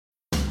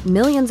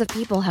Millions of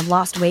people have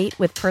lost weight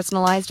with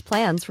personalized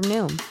plans from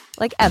Noom.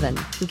 Like Evan,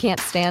 who can't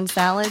stand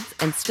salads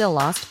and still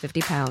lost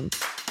 50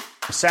 pounds.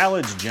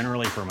 Salads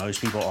generally for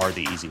most people are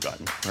the easy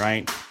button,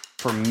 right?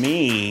 For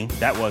me,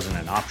 that wasn't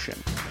an option.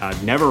 I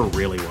never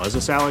really was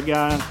a salad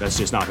guy. That's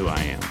just not who I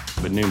am.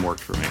 But Noom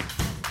worked for me.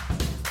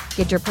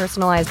 Get your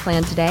personalized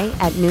plan today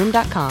at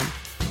Noom.com.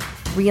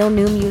 Real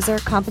Noom user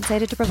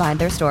compensated to provide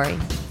their story.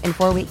 In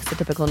 4 weeks, the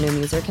typical Noom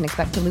user can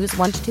expect to lose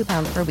 1 to 2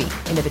 pounds per week.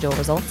 Individual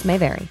results may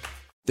vary.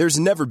 There's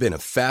never been a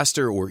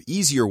faster or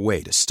easier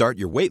way to start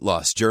your weight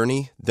loss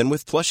journey than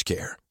with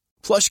PlushCare.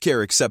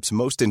 PlushCare accepts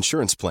most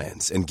insurance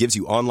plans and gives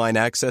you online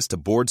access to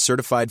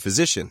board-certified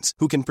physicians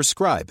who can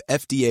prescribe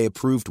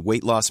FDA-approved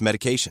weight loss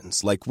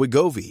medications like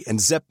Wegovy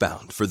and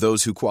Zepbound for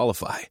those who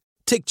qualify.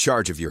 Take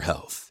charge of your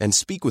health and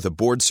speak with a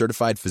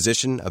board-certified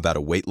physician about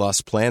a weight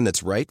loss plan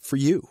that's right for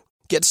you.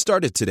 Get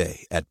started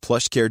today at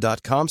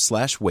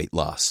plushcare.com/weight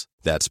loss.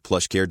 That's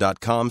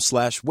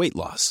plushcare.com/weight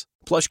loss.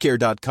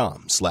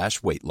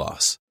 plushcare.com/weight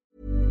loss.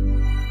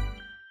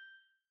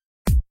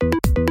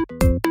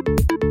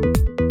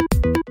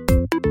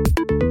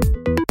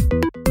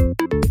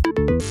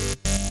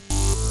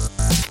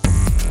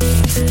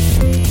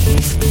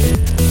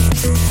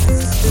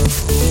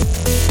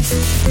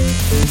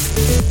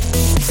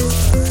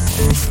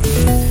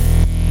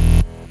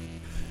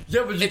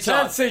 Yeah, but you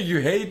can't say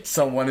you hate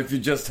someone if you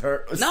just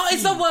heard. No,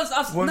 it's not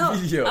one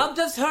video. I've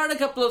just heard a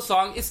couple of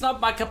songs. It's not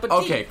my cup of tea.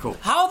 Okay, cool.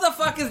 How the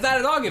fuck is that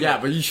an argument? Yeah,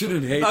 but you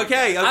shouldn't hate.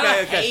 Okay.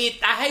 I hate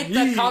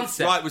that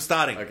concept. Right, we're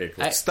starting. Okay,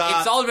 cool. It's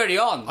already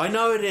on. I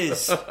know it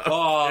is.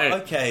 Oh,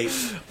 okay.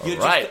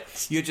 Right.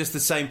 You're just the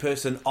same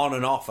person on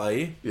and off, are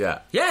you? Yeah.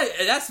 Yeah,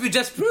 that's we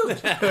just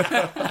proved.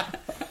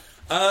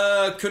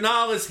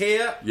 Kunal is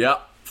here. Yeah.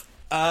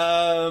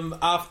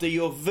 After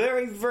your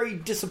very, very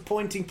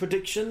disappointing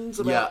predictions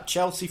about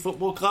Chelsea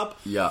Football Club,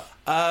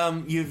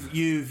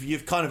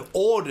 you've kind of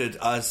ordered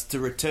us to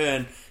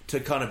return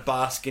to kind of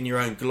bask in your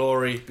own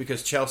glory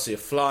because Chelsea are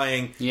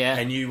flying,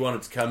 and you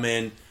wanted to come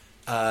in.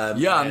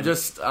 I'm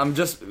just.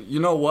 You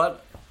know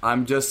what?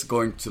 I'm just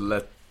going to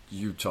let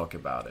you talk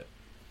about it.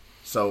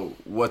 So,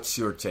 what's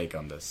your take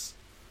on this?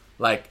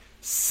 Like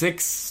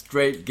 6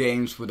 straight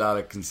games without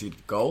a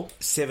conceded goal,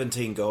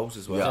 17 goals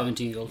as well.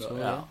 17 goals.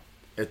 Yeah.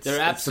 It's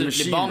They're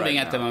absolutely bombing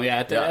right at the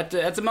moment.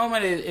 At the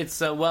moment, it's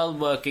a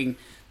well-working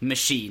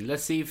machine.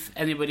 Let's see if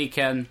anybody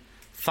can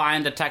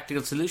find a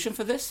tactical solution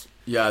for this.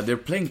 Yeah, they're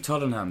playing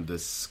Tottenham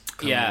this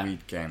coming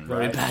weekend, right?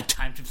 Very bad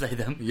time to play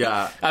them.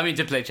 Yeah. I mean,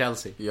 to play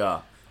Chelsea. Yeah.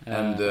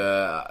 And,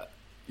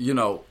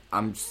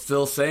 I'm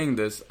still saying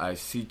this. I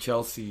see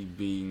Chelsea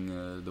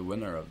being the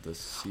winner of this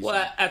season.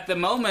 Well, at the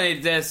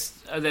moment, there's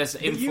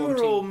But you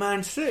were all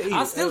Man City.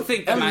 I still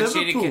think that Man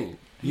City can...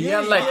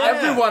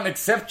 everyone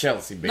except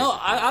Chelsea, basically. No,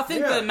 I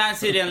think that Man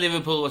City and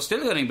Liverpool were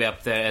still going to be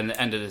up there at the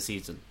end of the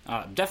season.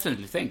 I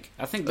definitely think.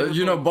 I think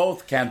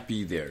both can't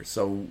be there.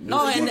 So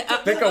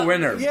pick a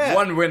winner. Yeah.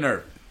 One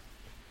winner.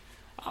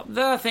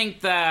 Then I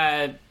think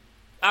that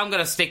I'm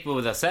going to stick with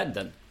what I said.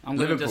 Then I'm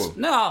going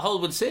to I'll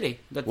hold with City.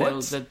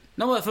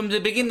 From the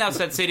beginning I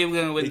said City were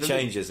going to win. He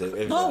changes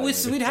it. No,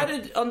 we'd had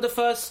it on the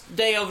first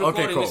day of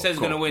recording. We said he's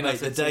going to win. Mate,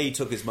 the day he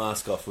took his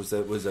mask off was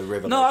a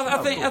revelation. No,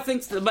 I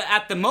think. But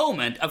at the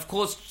moment, of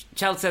course,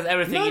 Chelsea has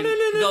everything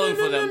going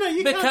for them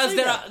because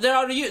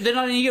they're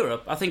not in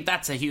Europe. I think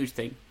that's a huge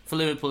thing for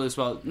Liverpool as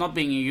well. Not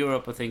being in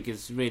Europe, I think,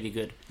 is really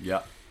good.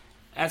 Yeah,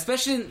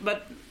 especially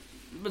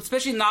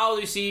now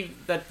you see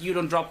that you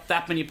don't drop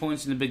that many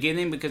points in the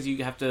beginning because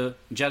you have to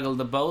juggle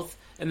the both.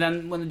 And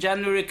then when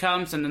January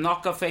comes and the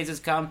knockout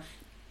phases come,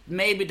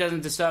 maybe it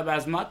doesn't disturb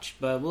as much,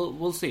 but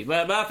we'll see.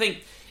 But I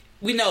think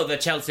we know that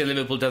Chelsea and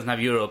Liverpool doesn't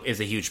have Europe is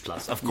a huge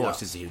plus. Of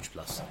course, it's a huge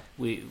plus.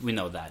 We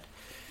know that.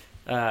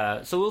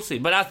 So we'll see.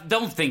 But I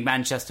don't think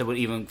Manchester will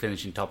even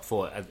finish in top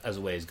 4 as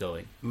the way it's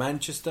going.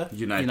 Manchester?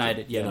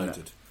 United.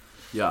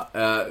 Yeah.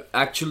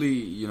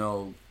 Actually,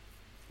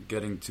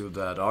 getting to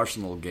that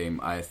Arsenal game,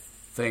 I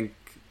think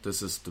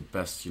this is the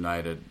best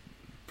United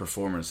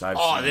performance I've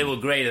seen. Oh, they were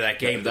great at that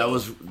game. That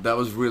was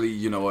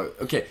really,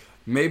 okay.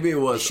 Maybe it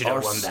was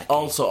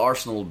also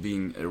Arsenal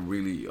being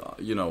really,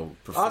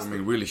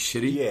 performing really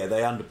shitty. Yeah,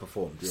 they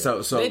underperformed.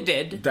 Yeah. So they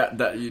did.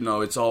 That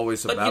it's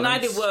always a balance. But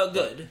United were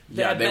good.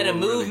 They had better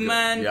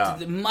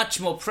movement, much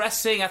more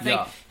pressing. I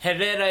think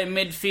Herrera in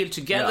midfield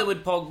together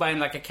with Pogba and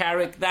like a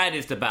Carrick, that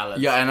is the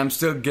balance. Yeah, and I'm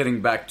still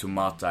getting back to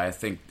Mata. I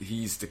think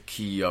he's the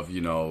key of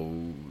the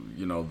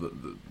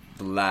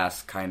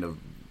last kind of.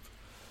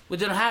 We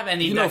don't have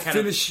any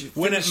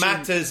when it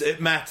matters, it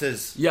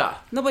matters. Yeah.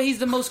 No, but he's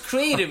the most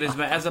creative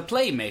as a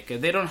playmaker.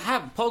 They don't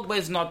have... Pogba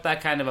is not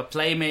that kind of a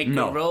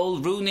playmaker role.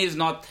 Rooney is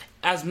not...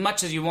 As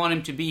much as you want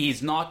him to be,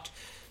 he's not.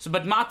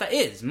 But Mata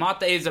is.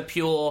 Mata is a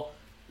pure...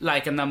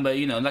 Like a number,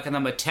 like a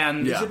number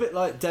 10. He's a bit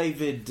like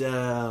David...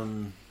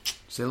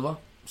 Silva,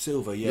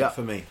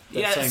 for me.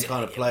 Same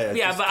kind of player.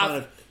 Yeah, but... kind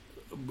of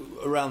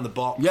around the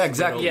box. Yeah,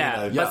 exactly.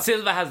 But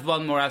Silva has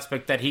one more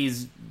aspect that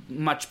he's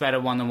much better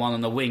one-on-one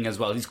on the wing as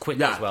well. He's quick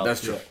as well.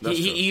 That's true.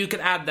 You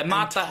could add the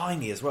Mata. And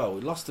tiny as well.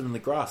 We lost him in the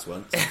grass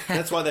once.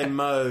 That's why they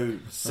mow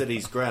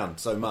City's ground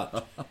so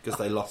much, because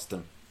they lost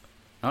him.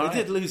 They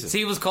did lose him. So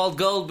he was called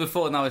gold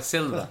before, now it's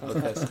silver.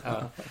 Because,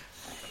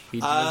 he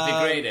was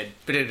degraded.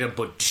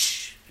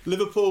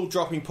 Liverpool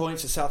dropping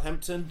points at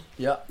Southampton.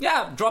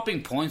 Yeah,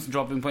 dropping points.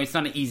 It's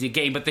not an easy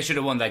game, but they should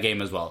have won that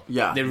game as well.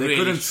 Yeah,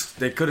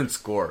 they couldn't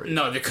score.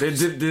 No, they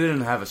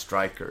didn't have a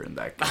striker in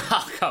that game.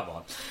 Oh, come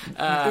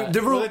on.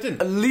 There will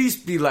at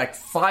least be like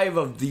 5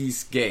 of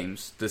these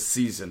games this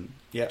season.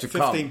 Yeah, to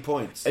 15 come.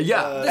 points. They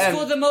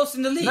scored the most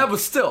in the league. No, but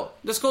still.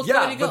 They scored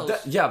 30 goals.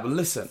 But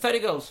listen. 30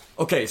 goals.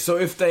 Okay, so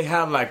if they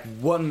had like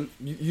one...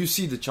 You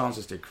see the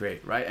chances they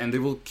create, right? And they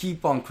will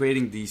keep on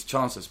creating these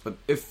chances. But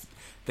if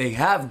they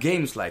have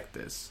games like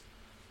this...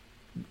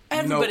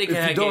 Everybody can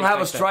if you don't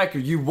have a striker,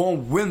 you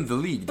won't win the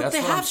league. But That's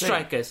they what have I'm saying.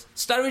 strikers.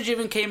 Sturridge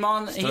even came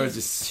on. Sturridge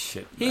is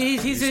shit.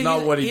 He's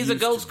a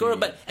goal scorer,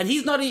 and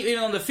he's not even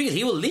on the field.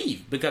 He will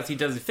leave because he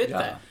doesn't fit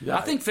there. Yeah.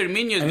 I think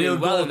Firmino is doing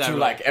well in that. To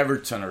like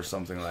Everton or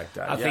something like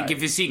that. I think if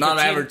you see not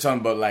Everton,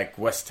 but like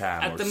West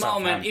Ham. At the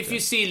moment, if you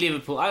see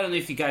Liverpool, I don't know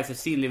if you guys have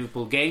seen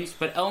Liverpool games,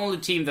 but only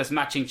team that's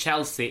matching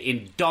Chelsea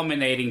in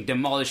dominating,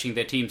 demolishing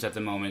their teams at the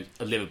moment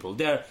are Liverpool.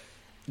 They're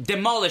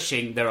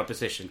demolishing their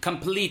opposition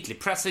completely,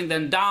 pressing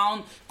them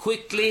down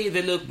quickly.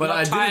 They look but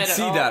I tired didn't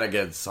see that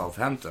against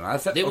Southampton. I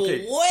thought they were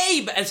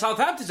way and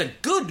Southampton's a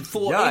good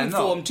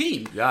informed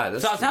team. Yeah,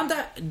 that's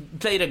Southampton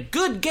played a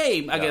good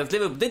game against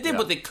Liverpool. They did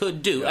what they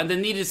could do, and they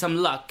needed some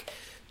luck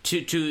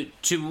to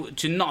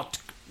not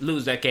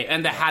lose that game,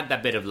 and they had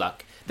that bit of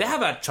luck. They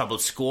have had trouble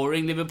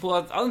scoring, Liverpool.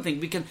 I don't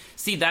think we can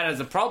see that as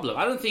a problem.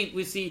 I don't think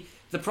we see...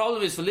 The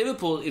problem is for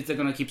Liverpool if they're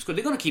going to keep scoring.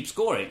 They're going to keep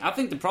scoring. I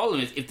think the problem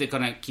is if they're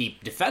going to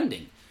keep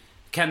defending.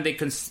 Can they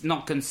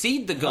not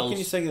concede the goals? How can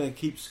you say they're going to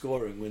keep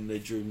scoring when they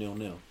drew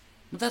 0-0?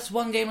 But that's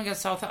one game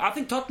against Southampton. I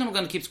think Tottenham are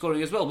going to keep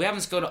scoring as well. We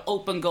haven't scored an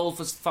open goal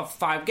for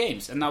 5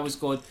 games, and now we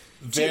scored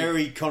 2.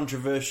 Very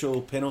controversial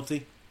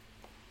penalty.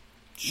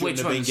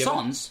 Which one?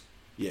 Son's?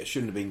 Yeah, it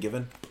shouldn't have been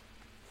given.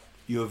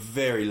 You were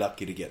very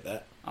lucky to get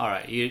that. All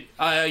right,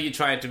 you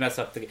trying to mess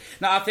up the game.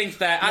 No, I think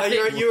that...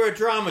 you're a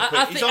drama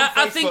queen. He's on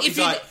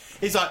Facebook.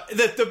 He's like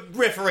the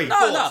referee.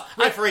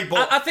 Referee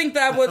ball. I think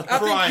that was. I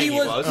think he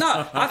was.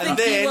 No, I think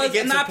he was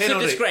an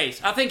absolute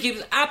disgrace. I think he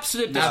was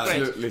absolute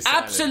disgrace.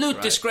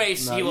 Absolute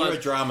disgrace. He was. You're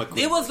a drama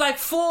queen. It was like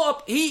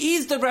 4.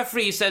 He's the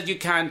referee. He says you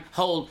can't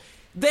hold.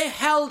 They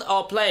held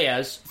our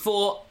players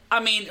for. I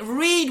mean,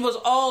 Reed was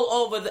all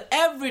over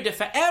every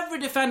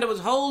defender was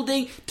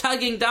holding,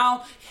 tugging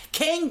down.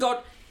 Kane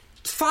got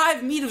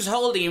 5 meters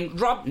holding him,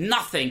 dropped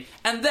nothing,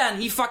 and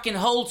then he fucking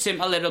holds him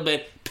a little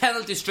bit.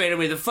 Penalty straight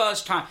away the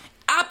first time.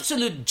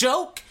 Absolute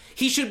joke.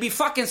 He should be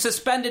fucking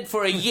suspended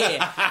for a year.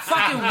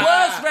 Fucking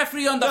worst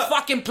referee on the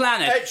fucking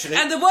planet. Actually,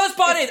 and the worst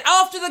part is,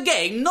 after the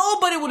game,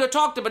 nobody would have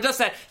talked about it. Just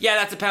said, yeah,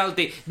 that's a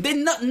penalty. They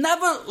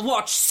never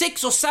watched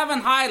 6 or 7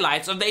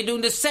 highlights of they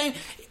doing the same.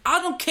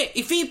 I don't care.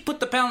 If he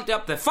put the penalty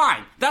up there,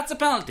 fine. That's a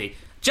penalty.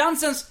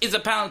 Johnson's is a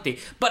penalty.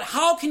 But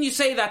how can you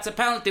say that's a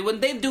penalty when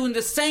they're doing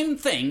the same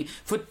thing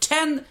for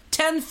 10,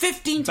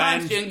 15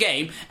 times during a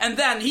game, and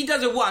then he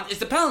does it once, it's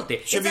the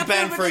penalty. Should be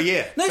banned for a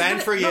year.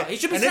 Banned for a year. He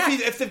should be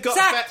sacked. If they've got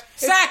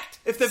sacked.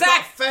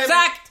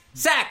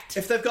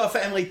 If they've got a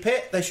family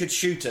pet, they should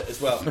shoot it as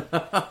well.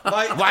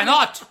 Why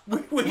not?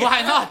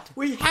 Why not?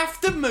 We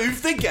have to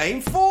move the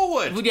game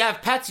forward. When you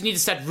have pets, you need to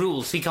set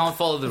rules. He can't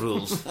follow the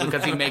rules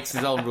because he makes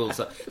his own rules.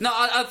 So, no,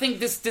 I think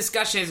this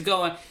discussion is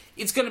going...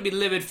 It's going to be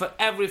livid for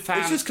every fan.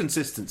 It's just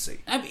consistency.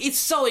 It's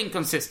so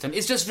inconsistent.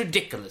 It's just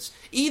ridiculous.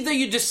 Either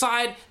you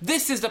decide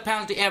this is the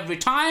penalty every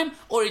time,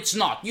 or it's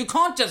not. You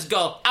can't just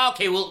go,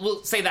 okay,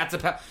 we'll say that's a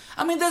penalty.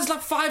 I mean, there's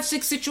like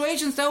 5-6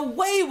 situations that are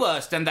way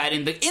worse than that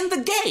in the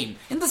game,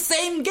 in the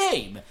same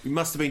game. You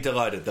must have been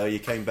delighted, though. You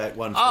came back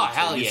 1-4. Oh,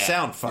 hell yeah. You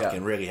sound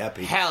fucking really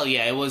happy. Hell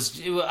yeah. It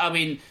was, I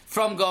mean,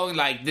 from going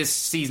like this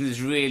season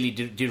is really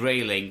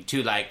derailing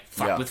to like,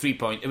 with 3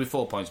 points,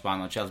 4 points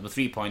behind on Chelsea, but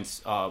 3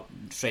 points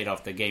straight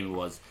off the game it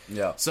was.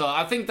 Yeah. So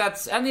I think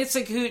and it's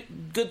a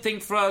good thing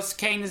for us.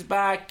 Kane is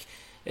back.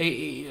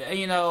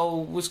 You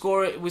know, we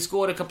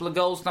scored a couple of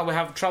goals. Now we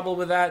have trouble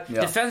with that.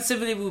 Yeah.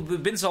 Defensively,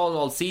 we've been solid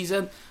all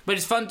season, but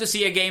it's fun to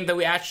see a game that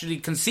we actually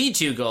concede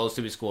 2 goals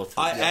to be scored.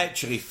 I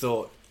actually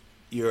thought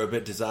you were a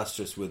bit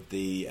disastrous with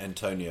the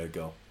Antonio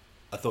goal.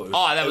 I thought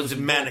it was a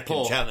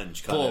mannequin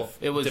challenge kind of.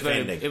 It was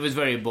defending. It was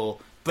very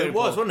bull. But it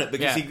was, wasn't it?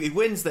 Because he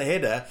wins the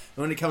header,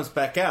 and when he comes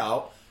back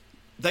out,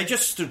 they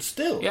just stood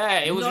still.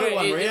 Yeah, it was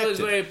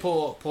very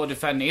poor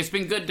defending. It's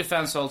been good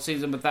defense all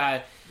season, but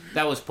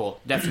that was poor,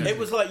 definitely. It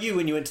was like you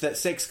when you went to that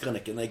sex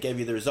clinic and they gave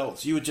you the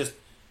results. You were just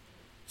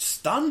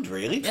stunned,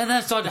 really. And then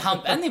I started to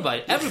hump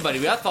everybody.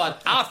 I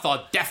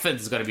thought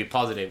definitely is going to be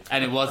positive,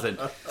 and it wasn't.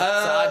 So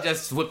I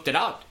just whipped it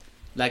out.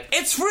 Like,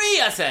 it's free,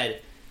 I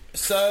said.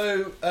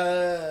 So,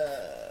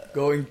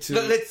 going to...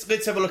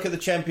 Let's have a look at the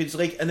Champions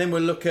League, and then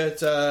we'll look at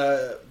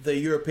the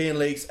European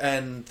leagues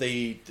and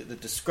the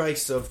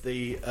disgrace of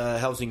the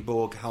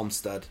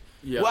Helsingborg-Halmstad.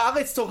 Yeah. Well,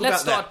 let's talk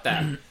Let's about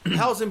start that.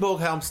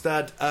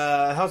 Helsingborg-Halmstad.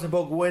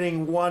 Helsingborg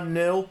winning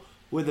 1-0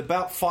 with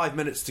about 5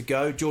 minutes to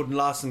go. Jordan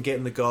Larsson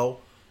getting the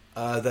goal.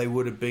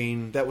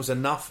 That was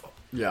enough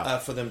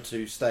for them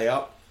to stay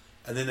up,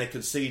 and then they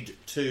concede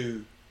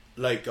 2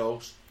 late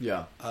goals.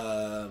 Yeah.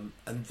 And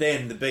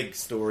then the big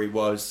story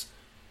was,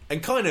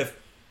 and kind of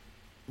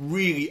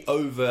really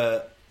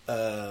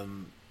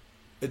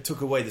it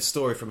took away the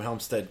story from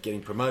Halmstad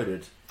getting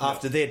promoted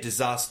after their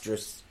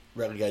disastrous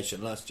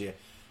relegation last year.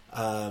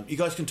 You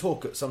guys can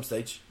talk at some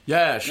stage.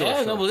 Yeah, sure. Yeah,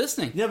 sure. no, we're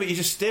listening. No, but you're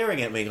just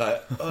staring at me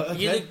like, okay,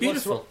 You look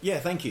beautiful. what's wrong? Yeah,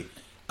 thank you.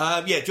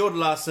 Jordan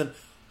Larsson.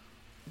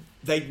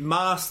 They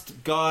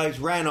masked guys,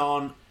 ran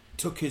on,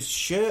 took his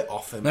shirt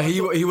off him. No,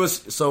 he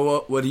was.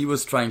 So what he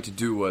was trying to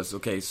do was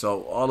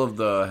so all of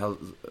the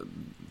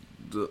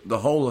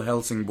whole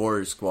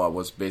Helsingborg squad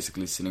was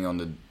basically sitting on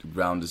the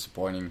ground,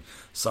 disappointing,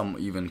 some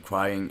even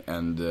crying,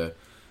 and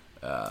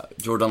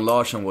Jordan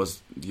Larsson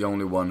was the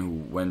only one who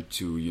went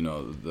to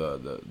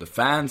the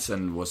fans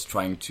and was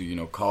trying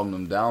to calm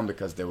them down,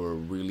 because they were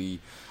really,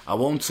 I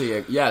won't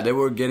say they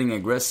were getting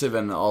aggressive,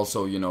 and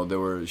also they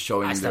were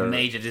showing That's the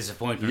major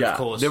disappointment, of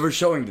course. they were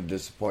showing the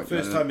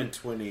disappointment. First time in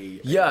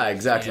 20. Yeah,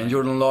 exactly. Yeah. And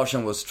Jordan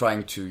Larsson was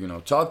trying to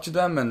talk to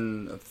them,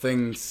 and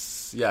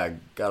things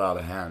got out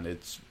of hand.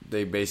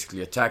 They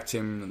basically attacked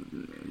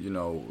him,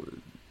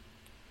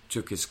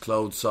 took his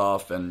clothes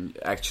off, and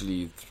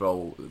actually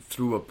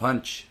threw a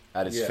punch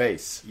at his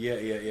face. Yeah.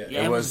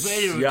 Yeah, it was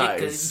very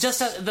ridiculous. Yeah,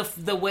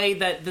 Just the way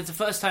that's the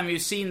first time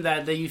you've seen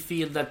that you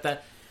feel that the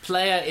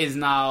player is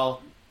now,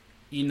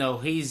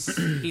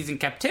 he's in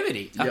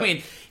captivity. Yeah. I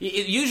mean,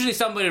 usually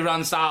somebody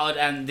runs out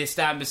and they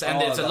stamp his, and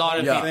there's a lot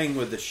of people. thing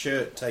with the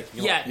shirt taking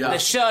off. Yeah, the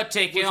shirt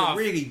taking It was off. a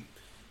really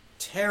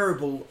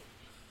terrible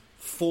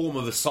form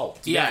of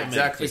assault. Yeah,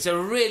 exactly. It's a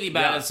really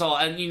bad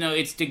assault, and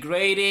it's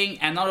degrading.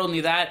 And not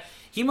only that,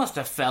 he must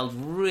have felt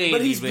really.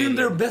 But he's really been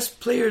their best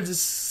player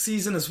this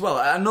season as well.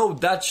 I know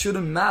that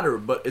shouldn't matter,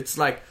 but it's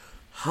like,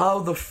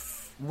 what the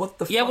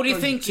fuck what are you are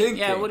thinking?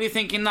 Yeah, what are you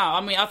thinking now?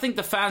 I mean, I think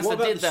the fans What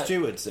that about did the that.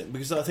 stewards then?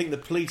 Because I think the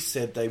police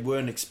said they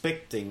weren't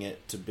expecting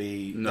it to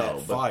be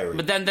that fiery.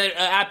 But then they're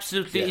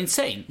absolutely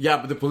insane. Yeah,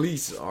 but the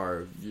police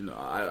are,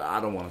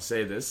 I don't want to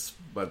say this,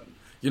 but,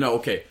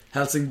 okay,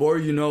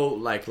 Helsingborg,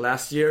 like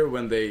last year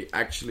when they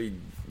actually,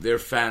 their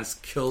fans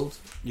killed.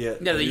 Yeah,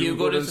 the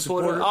Djurgården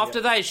supporter. After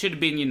that, it should have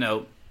been,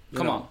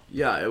 come on.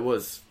 Yeah, it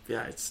was,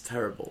 it's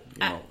terrible.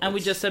 And we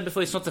just said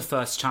before, it's not the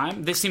first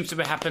time. This seems to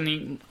be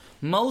happening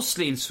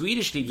mostly in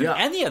Swedish league than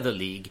any other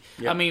league.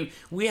 Yeah. I mean,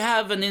 we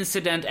have an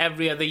incident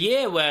every other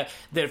year where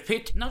they're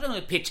not only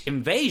pitch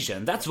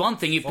invasion. That's one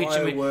thing. You pitch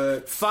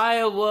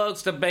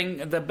fireworks. The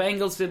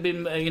Bengals have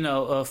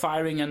been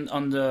firing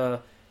on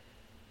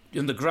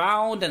the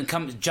ground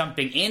and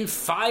jumping in,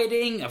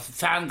 fighting. A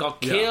fan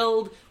got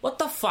killed. What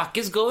the fuck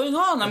is going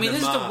on? I mean,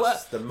 this is the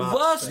worst.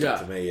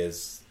 To me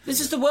is. This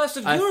is the worst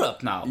of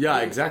Europe now. Yeah,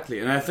 exactly.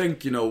 And I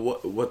think,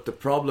 what the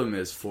problem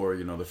is for,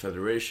 the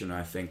Federation,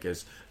 I think,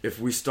 is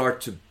if we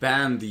start to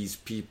ban these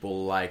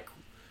people like,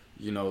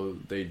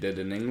 they did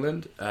in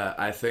England,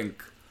 I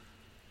think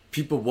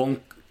people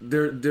won't,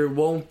 there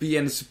won't be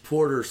any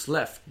supporters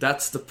left.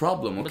 That's the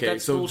problem, okay?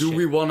 So bullshit.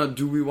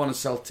 do we want to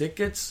sell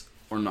tickets?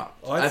 Or not?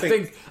 I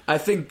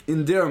think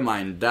in their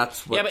mind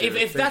that's what. Yeah, but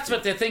if that's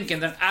what they're thinking,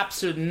 then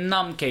absolute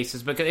numb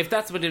cases. Because if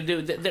that's what they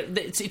do,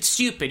 it's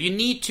stupid. You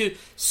need to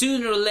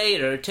sooner or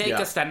later take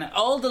a stand. And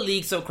all the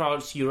leagues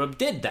across Europe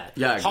did that.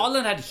 Yeah,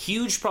 Holland had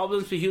huge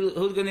problems with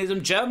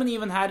hooliganism. Germany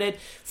even had it.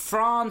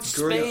 France,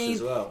 Spain,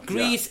 as well.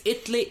 Greece,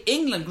 Italy,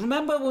 England.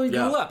 Remember when we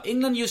grew up?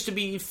 England used to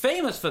be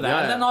famous for that.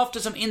 Yeah, and then after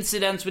some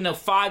incidents,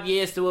 5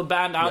 years they were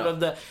banned out of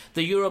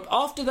the Europe.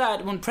 After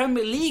that, when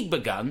Premier League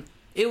began,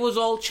 it was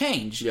all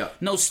changed. Yeah.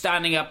 No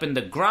standing up in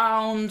the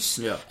grounds.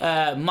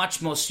 Yeah.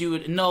 Much more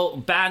no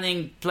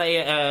banning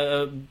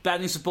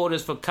banning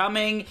supporters for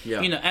coming. Yeah.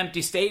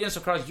 Empty stadiums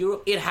across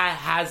Europe. It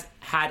has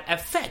had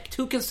effect.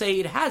 Who can say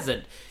it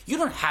hasn't? You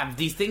don't have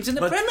these things in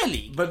the Premier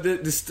League. But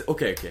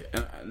okay.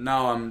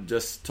 Now I'm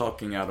just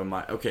talking out of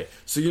my. Okay,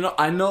 so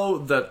I know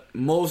that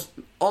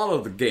all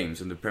of the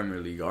games in the Premier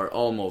League are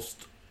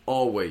almost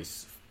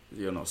always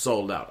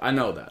sold out. I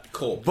know that.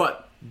 Cool.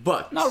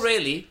 But not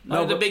really.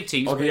 The big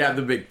teams. Okay,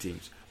 the big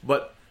teams.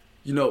 But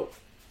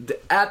the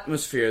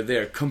atmosphere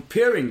there,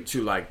 comparing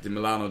to like the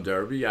Milano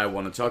Derby, I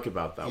want to talk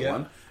about that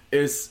one.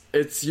 It's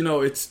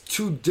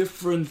two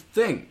different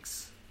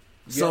things.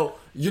 So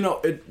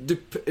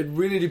it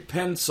really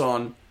depends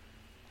on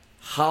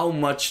how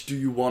much do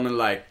you want to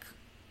like.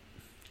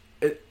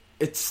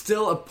 It's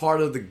still a part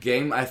of the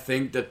game. I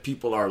think that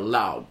people are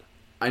loud.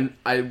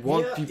 I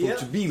want people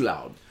to be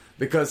loud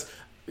because.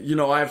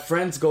 I have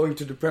friends going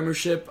to the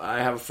Premiership.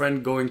 I have a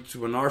friend going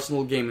to an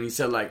Arsenal game, and he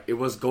said like it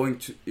was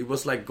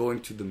like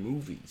going to the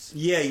movies.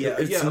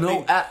 It's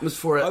no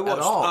atmosphere at all. I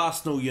watched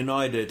Arsenal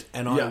United,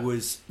 and I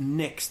was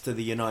next to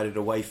the United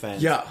away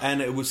fans. Yeah, and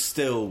it was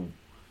still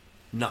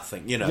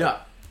nothing.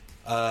 Yeah,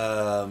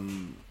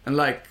 And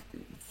like,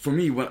 for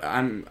me, when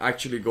I'm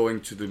actually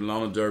going to the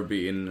Milano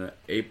Derby in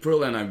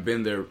April, and I've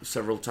been there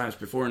several times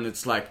before, and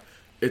it's like,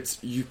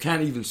 you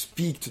can't even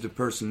speak to the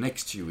person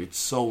next to you. It's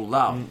so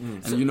loud,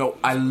 and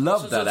I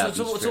love that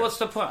atmosphere. So what's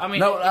the point? I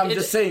mean, no, I'm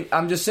just saying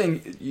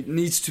it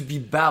needs to be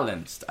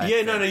balanced. I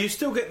think. No, you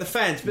still get the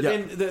fans, but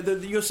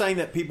then you're saying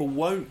that people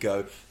won't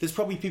go. There's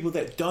probably people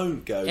that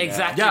don't go.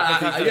 Exactly.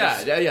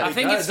 Yeah. I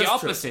think it's the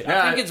opposite.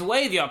 I think it's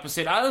way the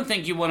opposite. I don't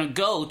think you want to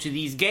go to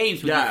these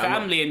games with your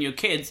family and your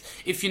kids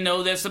if you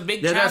know there's a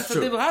big chance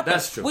that it will happen.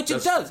 That's true. Which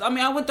it does. I mean,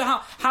 I went to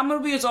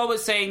Hammarby is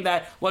always saying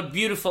that what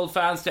beautiful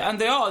fans do,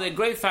 and they're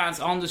great fans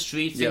on the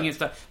street singing and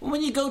stuff. Well,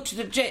 when you go to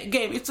the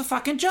game, it's a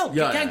fucking joke.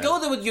 You can't go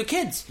there with your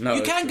kids. No,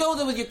 you can't go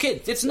there with your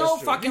kids. It's no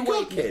fucking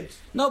way. Kids.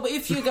 No, but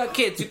if you got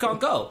kids, you can't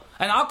go.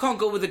 And I can't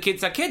go with the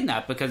kids I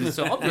kidnapped because it's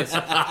so obvious. So,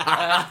 it's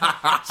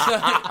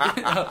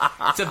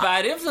a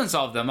bad influence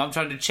of them. I'm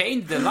trying to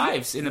change their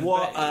lives in a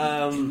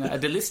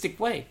idealistic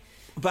way.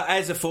 But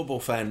as a football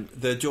fan,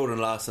 the Jordan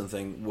Larsson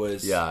thing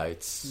was...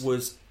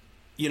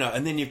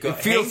 and then you've got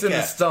it feels in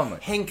the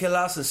stomach. Henke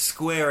Larsson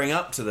squaring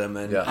up to them.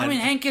 And I mean,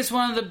 Henke is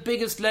one of the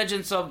biggest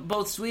legends of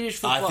both Swedish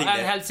football and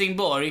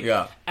Helsingborg.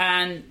 Yeah.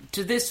 And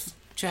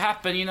to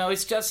happen,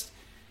 it's just...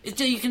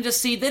 you can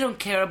just see they don't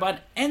care about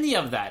any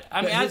of that.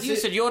 I mean, as you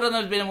said, Jordan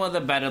has been one of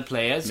the better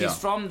players. He's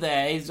from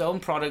there, his own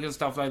product and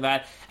stuff like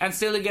that, and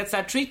still he gets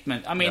that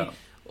treatment. I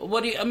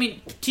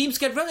mean, teams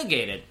get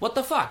relegated. What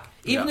the fuck?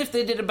 Even if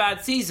they did a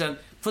bad season,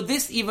 for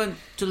this even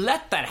to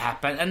let that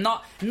happen and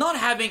not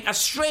having a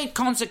straight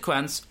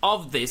consequence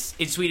of this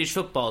in Swedish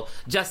football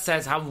just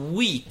says how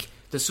weak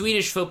the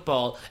Swedish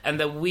football and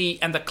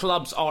the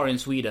clubs are in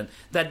Sweden.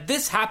 That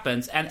this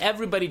happens and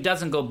everybody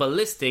doesn't go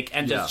ballistic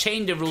and just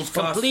change the rules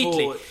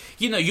completely.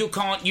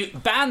 You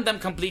ban them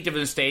completely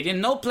from the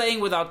stadium, no playing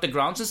without the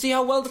grounds, and see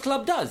how well the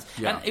club does.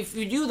 And if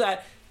you do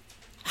that,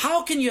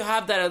 how can you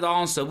have that as an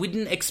answer? We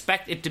didn't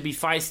expect it to be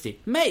feisty.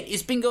 Mate,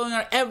 it's been going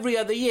on every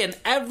other year, and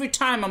every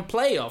time on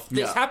playoff,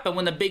 this happened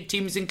when the big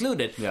team is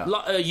included.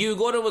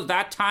 Djurgården was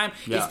that time.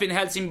 It's been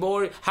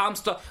Helsingborg,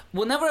 Halmstad.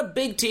 Whenever a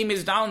big team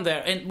is down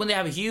there, and when they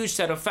have a huge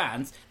set of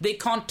fans, they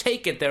can't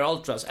take it, their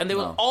ultras, and they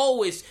will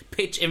always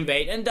pitch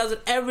invade, and does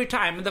it every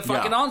time. And the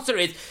fucking answer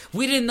is,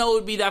 we didn't know it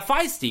would be that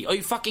feisty. Are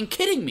you fucking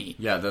kidding me?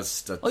 Yeah,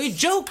 that's Are you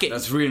joking?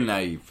 That's really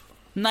naive.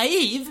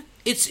 Naive?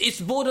 It's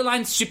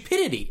borderline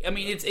stupidity. I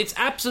mean, it's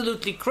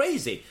absolutely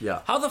crazy. Yeah.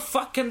 How the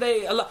fuck can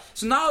they allow...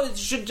 So now it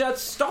should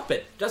just stop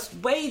it. Just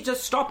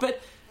stop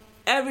it.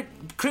 Every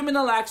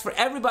criminal acts for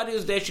everybody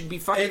who's there should be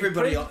fucking...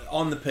 Everybody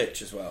on the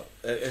pitch as well.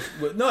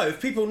 If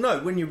people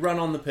know when you run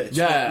on the pitch,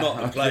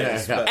 not the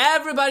players. But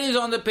everybody who's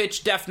on the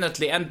pitch,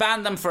 definitely, and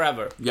ban them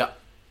forever. Yeah.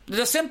 It's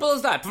as simple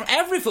as that. From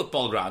every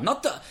football ground,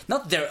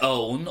 not their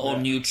own or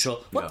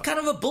neutral. What kind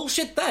of a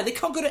bullshit that? They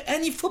can't go to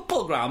any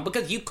football ground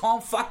because you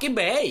can't fucking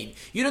behave.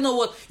 You don't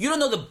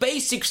know the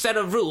basic set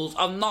of rules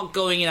of not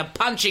going in and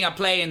punching a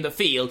player in the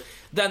field.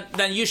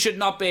 Then you should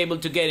not be able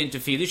to get into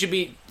field. You should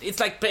be. It's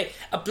like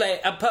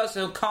a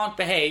person who can't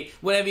behave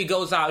whenever he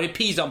goes out. He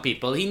pees on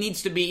people. He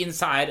needs to be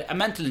inside a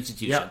mental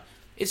institution. Yeah.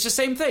 It's the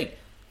same thing.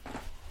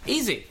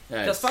 Easy.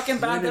 Just fucking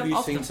ban them. Have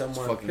you seen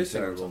someone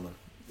pissing on a woman?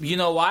 You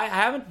know why? I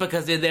haven't,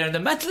 because they're there in the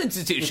mental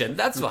institution.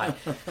 That's why.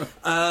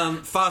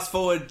 Fast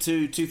forward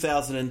to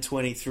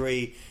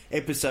 2023,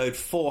 episode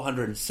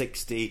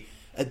 460.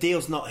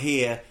 Adil's not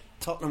here.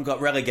 Tottenham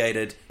got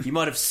relegated. You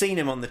might have seen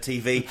him on the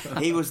TV.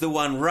 He was the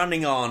one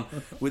running on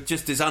with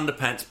just his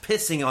underpants,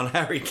 pissing on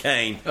Harry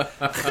Kane.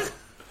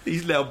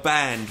 He's now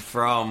banned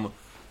from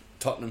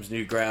Tottenham's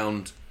new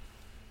ground.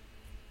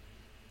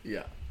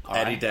 Yeah.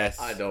 Adidas.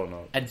 I don't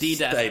know.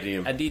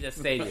 Adidas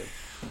Stadium.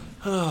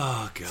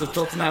 Oh, God. So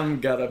Tottenham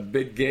got a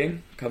big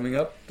game coming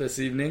up this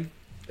evening.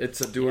 It's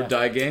a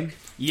do-or-die game.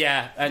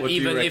 Yeah, and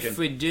even if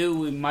we do,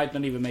 we might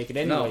not even make it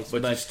anyways. No,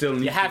 but you still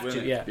need to win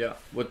it. Yeah.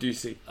 What do you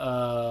see?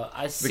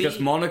 I see... Because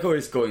Monaco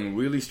is going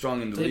really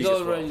strong in the league as well.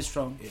 They go really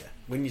strong. Yeah.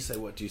 When you say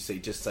what do you see,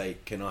 just say,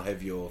 can I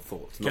have your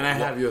thoughts? Can I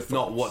have your thoughts?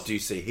 Not what do you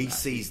see. He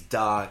sees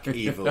dark,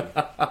 evil.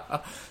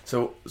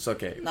 So, it's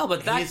okay. No,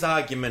 but his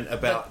argument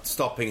about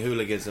stopping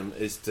hooliganism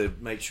is to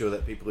make sure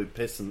that people who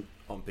piss on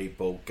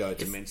people go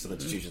to mental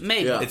institutions.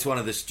 Maybe. Yeah. It's one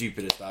of the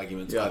stupidest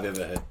arguments I've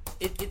ever heard.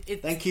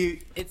 Thank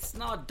you. It's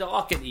not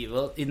dark and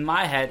evil. In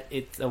my head,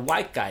 it's a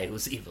white guy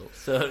who's evil.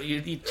 So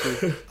you need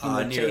to...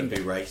 I knew it would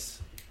be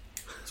race.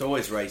 It's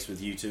always race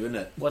with you two, isn't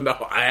it? Well,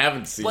 no, I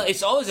haven't seen. Well,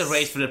 it's always a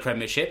race for the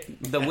Premiership.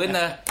 The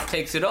winner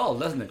takes it all,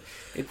 doesn't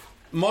it?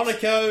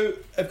 Monaco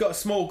have got a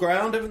small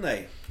ground, haven't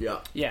they? Yeah.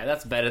 Yeah,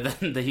 that's better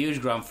than the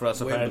huge ground for us,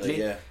 apparently.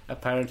 Wembley, yeah.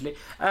 Apparently.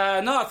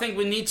 No, I think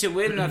we need to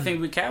win. I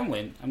think we can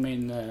win. I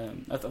mean,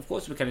 of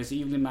course we can. It's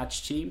evenly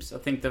matched teams. I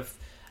think the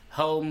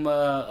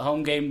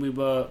home game we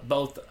were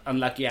both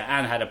unlucky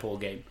and had a poor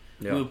game.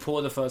 Yeah. We were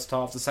poor the first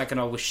half. The second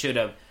half we should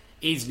have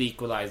easily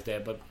equalised there,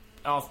 but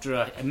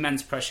after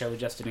immense pressure we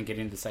just didn't get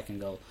in the second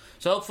goal.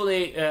 So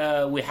hopefully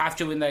we have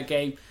to win that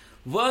game.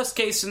 Worst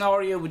case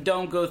scenario, we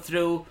don't go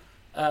through.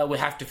 We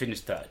have to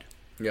finish third.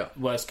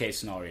 worst case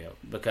scenario,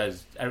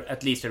 because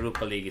at least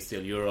Europa League is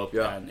still Europe,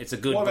 and it's a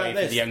good What way about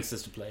for this? the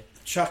youngsters to play.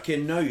 Chuck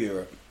in no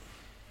Europe.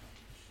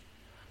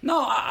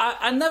 No,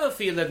 I never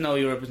feel that no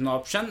Europe is an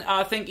option.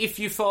 I think if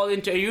you fall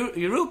into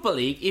Europa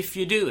League, if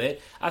you do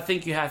it, I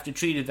think you have to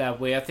treat it that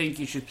way. I think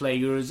you should play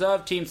your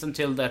reserve teams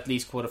until at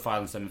least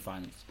quarterfinals,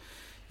 semi-finals.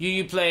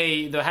 You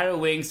play the Harrow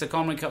Wings, the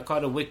Conrad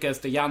Carter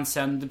Wickers, the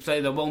Janssen,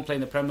 that won't play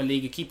in the Premier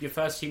League. You keep your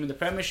first team in the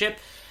Premiership,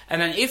 and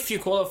then if you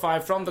qualify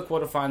from the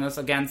quarterfinals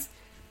against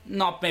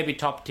not maybe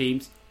top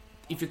teams,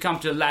 if you come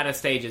to the latter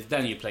stages,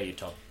 then you play your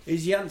top.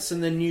 Is Janssen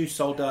the new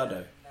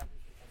Soldado?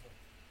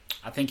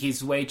 I think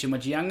he's way too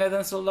much younger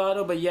than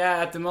Soldado, but yeah,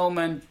 at the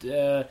moment,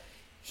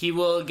 he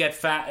will get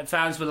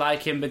fans will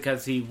like him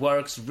because he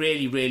works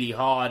really, really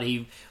hard.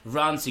 He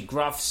runs, he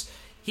gruffs.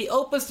 He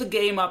opens the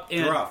game up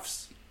in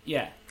Gruffs.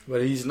 Yeah.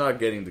 But he's not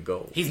getting the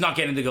goal. He's not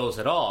getting the goals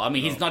at all. I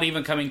mean, he's not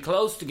even coming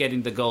close to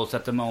getting the goals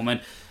at the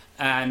moment.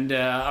 And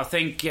I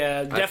think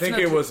definitely... I think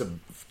it was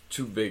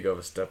too big of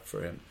a step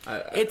for him.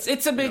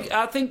 It's a big...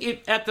 I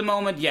think at the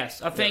moment,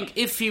 yes. I think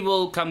if he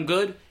will come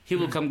good, he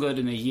will come good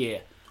in a year.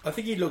 I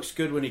think he looks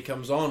good when he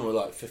comes on with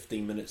like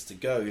 15 minutes to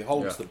go. He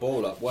holds the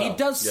ball up well. He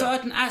does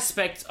certain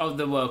aspects of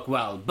the work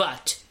well,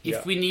 but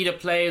if we need a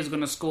player who's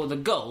going to score the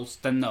goals,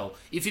 then no.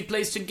 If he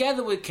plays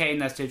together with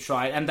Kane as they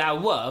tried, and that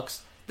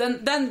works,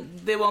 then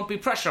there won't be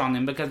pressure on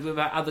him because we've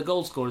had other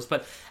goal scorers.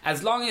 But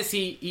as long as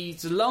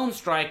he's a lone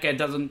striker,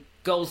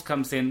 goals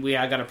comes in,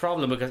 I got a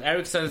problem because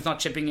Eriksson is not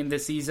chipping in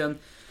this season.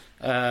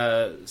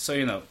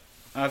 So,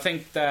 I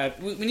think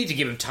that we need to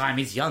give him time.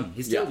 He's young.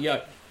 He's still young.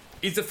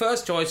 He's the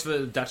first choice for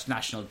the Dutch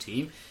national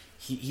team.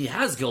 He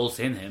has goals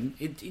in him.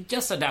 It's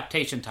just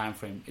adaptation time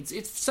for him.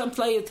 It's some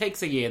player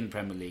takes a year in the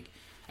Premier League,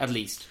 at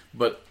least.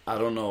 But I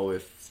don't know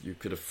if you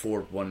could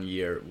afford 1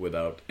 year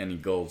without any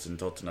goals in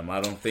Tottenham.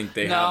 I don't think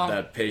they have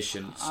that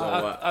patience.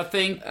 So I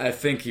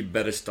think he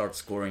better start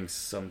scoring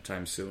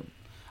sometime soon.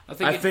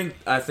 I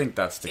think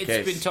that's the case.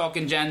 It's been talk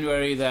in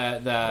January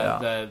that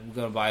we're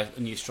going to buy a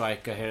new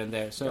striker here and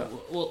there.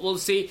 So we'll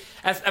see.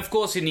 Of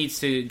course, he needs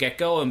to get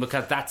going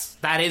because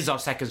that is our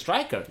second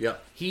striker. Yeah,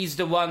 he's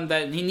the one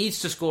that he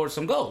needs to score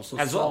some goals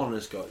as well. Son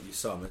has got you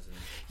some, isn't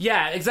he?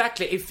 Yeah,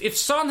 exactly. If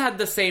Son had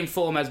the same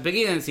form as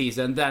beginning of the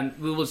season, then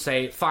we would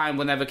say fine.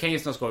 Whenever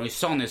Kane's not scoring,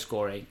 Son is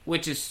scoring,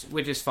 which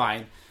is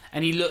fine.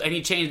 And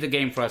he changed the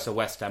game for us at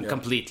West Ham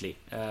completely.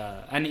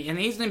 And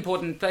he's an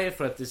important player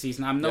for us this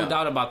season. I'm no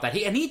doubt about that.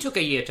 He took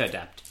a year to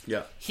adapt.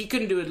 Yeah, he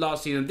couldn't do it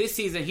last season. This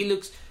season he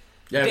looks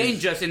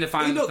dangerous in the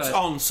final. He looks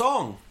on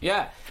song.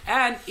 Yeah,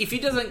 and if he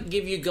doesn't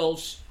give you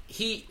goals,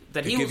 he'll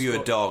give you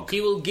a dog.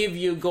 He will give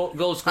you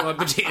goal scoring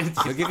opportunities.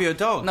 He'll give you a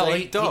dog. No, they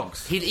eat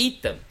dogs. He'll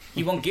eat them.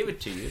 He won't give it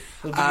to you.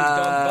 He'll give you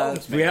dog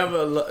bones.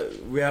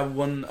 We have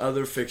one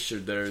other fixture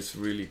that is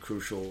really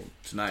crucial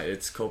tonight.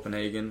 It's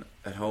Copenhagen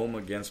at home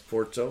against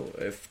Porto.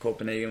 If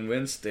Copenhagen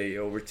wins, they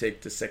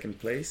overtake the second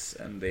place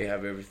and they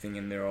have everything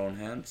in their own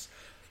hands.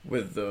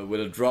 With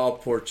a draw,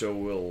 Porto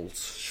will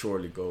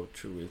surely go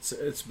through.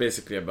 It's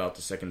basically about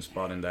the second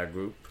spot in that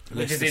group,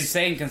 which is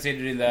insane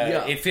considering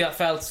that it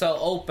felt so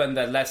open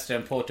that Leicester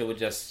and Porto would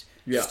just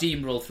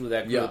steamroll through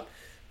that group. Yeah.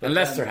 But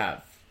Leicester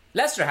have.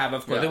 Leicester have,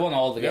 of course. Yeah. They won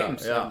all the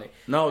games. Yeah.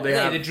 No,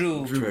 they drew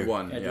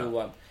one. Drew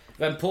one.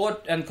 When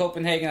Port and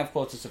Copenhagen, of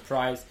course, a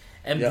surprise.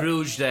 And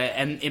Bruges,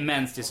 an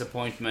immense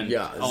disappointment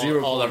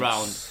all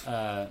around.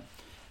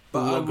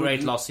 But a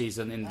great last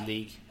season in the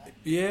league.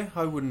 Yeah,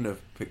 I wouldn't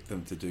have picked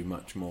them to do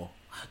much more.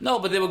 No,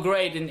 but they were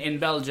great in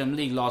Belgium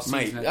league last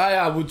season.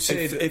 I would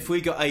say if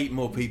we got 8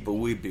 more people,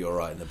 we'd be all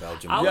right in the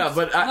Belgium league.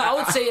 I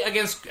would say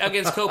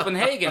against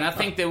Copenhagen, I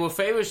think they were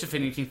favourites to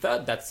finishing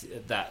third.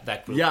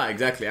 That group. Yeah,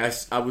 exactly.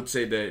 I would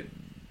say that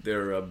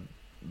they're a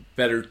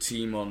better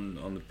team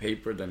on the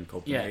paper than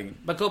Copenhagen. Yeah,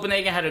 but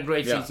Copenhagen had a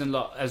great season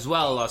as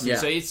well last season.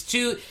 So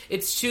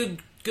it's two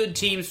good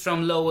teams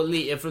from lower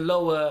leagues,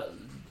 that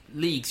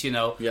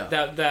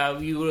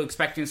you were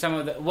expecting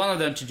one of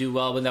them to do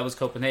well, but that was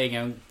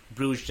Copenhagen.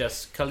 Bruges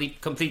just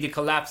completely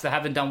collapsed. They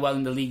haven't done well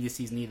in the league this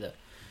season either.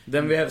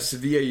 Then we have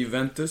Sevilla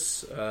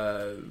Juventus.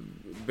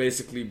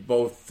 Basically,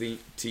 both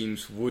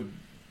teams would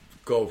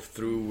go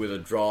through with a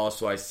draw,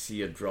 so I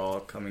see a draw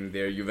coming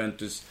there.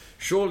 Juventus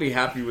surely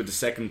happy with the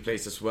second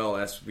place as well,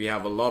 as we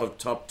have a lot of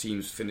top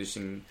teams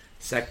finishing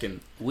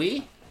second.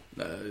 In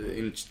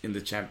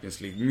the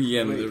Champions League. Me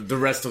and the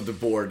rest of the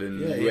board in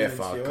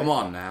UEFA. Come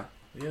on now.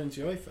 Yeah, in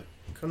UEFA.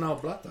 Canal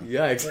Plata.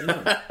 Yeah, exactly.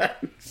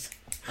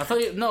 I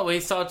thought he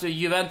started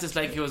Juventus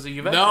like he was a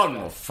Juventus.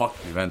 No,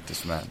 fuck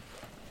Juventus, man.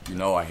 You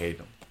know I hate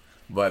them.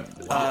 But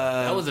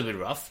that was a bit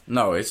rough.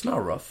 No, it's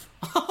not rough.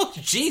 Oh,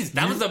 jeez,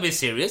 that was a bit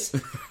serious.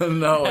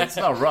 No, it's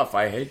not rough.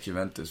 I hate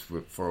Juventus I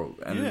hate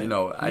really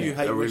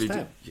West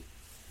Ham. do.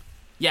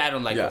 Yeah, I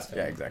don't like West Ham.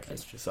 Yeah, exactly.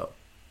 That's true. So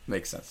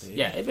makes sense.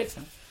 Yeah, it makes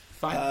sense.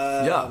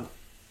 Fine.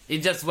 It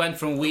just went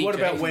from week. What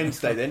about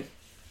Wednesday then?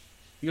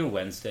 You're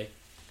Wednesday.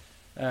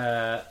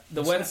 The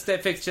Wednesday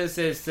fixtures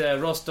is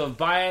Rostov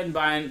Bayern.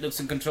 Bayern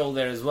looks in control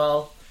there as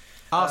well.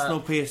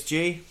 Arsenal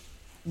PSG.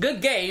 Good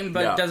game,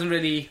 but it doesn't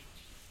really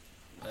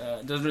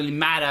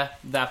matter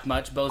that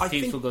much. Both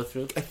teams will go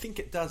through. I think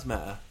it does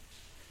matter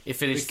It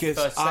finished because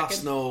first, second.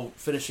 Arsenal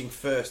finishing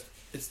first.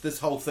 It's this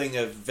whole thing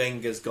of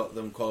Wenger's got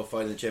them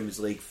qualified in the Champions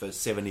League for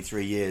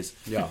 73 years.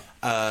 Yeah.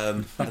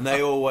 And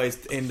they always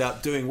end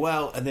up doing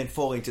well and then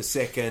falling to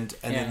second,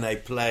 and then they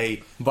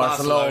play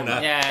Barcelona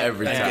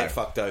every and time. get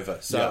fucked over.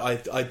 So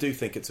I do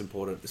think it's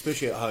important,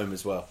 especially at home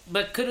as well.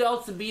 But could it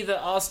also be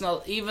that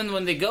Arsenal, even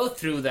when they go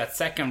through that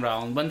second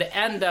round, when they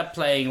end up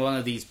playing one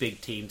of these big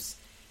teams,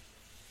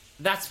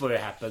 that's where it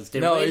happens. They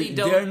really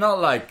don't. They're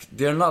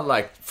not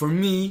like. For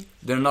me,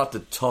 they're not the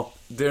top.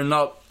 They're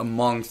not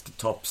amongst the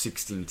top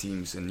 16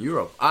 teams in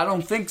Europe. I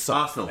don't think so.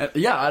 Arsenal.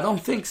 I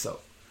don't think so.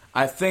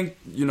 I think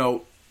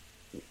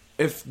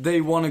if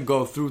they want to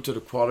go through to the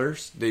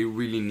quarters, they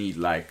really need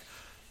like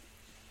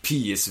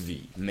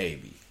PSV.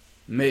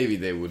 Maybe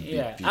they would be.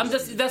 Yeah,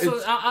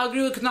 PSV. I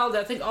agree with Knalde.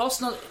 I think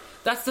Arsenal.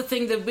 That's the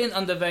thing they've been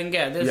under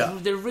Wenger.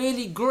 They're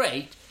really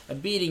great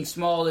at beating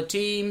smaller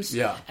teams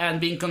and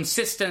being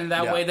consistent in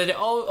that way. That they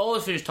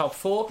always finish top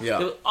 4. Yeah.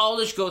 They will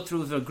always go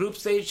through the group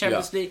stage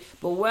Champions League.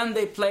 But when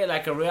they play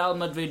like a Real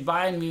Madrid,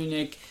 Bayern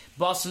Munich,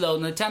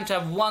 Barcelona, they tend to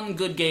have one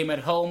good game at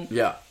home.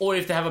 Yeah. Or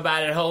if they have a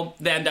bad at home,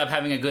 they end up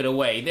having a good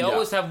away. They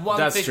always have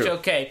one fixture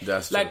okay.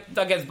 That's like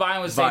true. against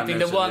Bayern was the same thing.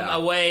 They won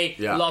away,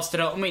 Yeah. lost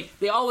at home. I mean,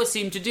 they always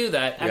seem to do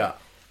that. And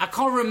I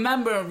can't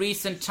remember in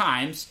recent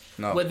times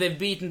where they've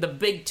beaten the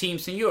big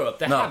teams in Europe.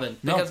 They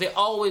haven't, because they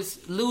always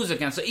lose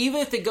against. So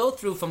even if they go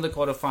through from the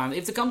quarterfinals,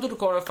 if they come to the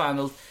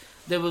quarterfinals,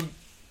 they will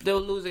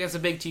lose against a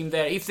big team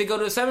there. If they go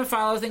to the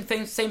semifinals, I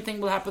think same thing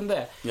will happen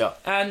there. Yeah.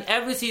 And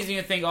every season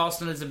you think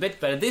Arsenal is a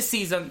bit better. This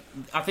season,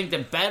 I think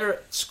they're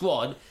better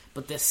squad,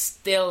 but they're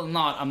still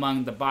not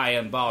among the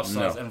Bayern,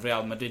 Barca, and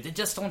Real Madrid. They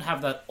just don't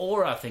have that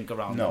aura, I think,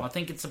 around them. I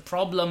think it's a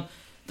problem.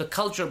 The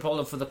cultural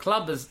problem for the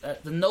club is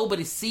that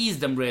nobody sees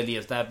them really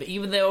as that. But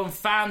even their own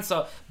fans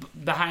are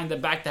behind their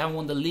back. They haven't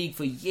won the league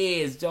for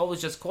years. They're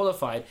always just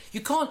qualified.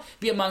 You can't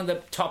be among the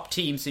top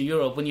teams in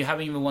Europe when you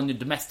haven't even won the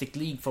domestic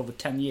league for over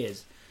 10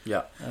 years.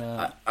 Yeah,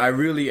 I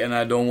really, and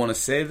I don't want to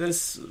say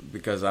this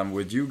because I'm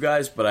with you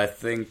guys, but I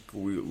think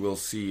we'll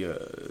see,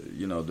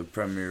 the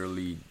Premier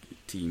League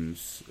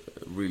teams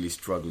really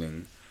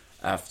struggling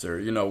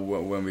after,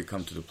 when we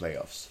come to the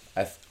playoffs.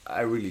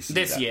 I really see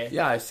this that. year.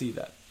 Yeah, I see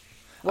that.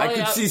 Well, I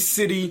could see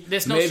City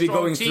maybe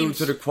going through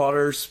to the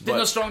quarters. There's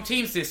no strong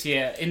teams this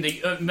year in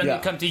the when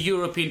it comes to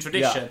European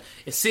tradition.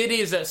 City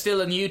is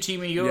still a new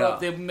team in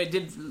Europe. They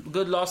did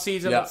good last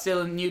season, but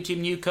still a new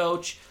team, new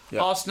coach.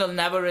 Arsenal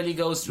never really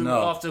goes through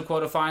after the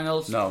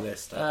quarterfinals. No.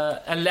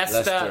 And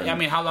Leicester, I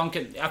mean, how long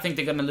I think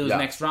they're going to lose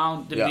next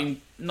round. They've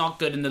been not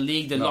good in the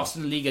league. They lost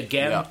in the league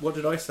again. Yeah. What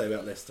did I say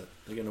about Leicester?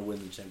 They're going to win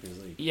the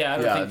Champions League. Yeah, I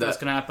don't think that's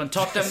going to happen.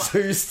 Tottenham. So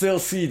you still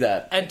see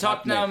that? And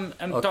Tottenham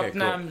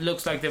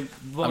looks like they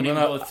won't even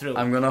go through.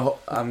 I'm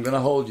gonna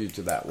hold you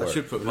to that word. I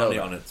should put money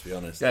on it, to be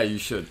honest. Yeah, you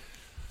should.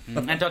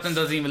 And Tottenham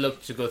doesn't even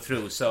look to go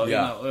through. So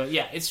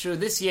it's true.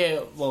 This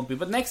year won't be,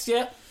 but next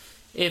year,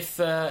 if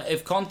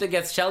Conte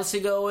gets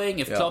Chelsea going,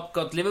 if Klopp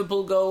got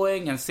Liverpool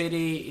going, and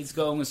City is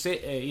going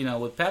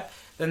with Pep,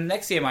 then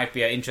next year might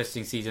be an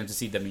interesting season to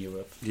see them in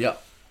Europe. Yeah.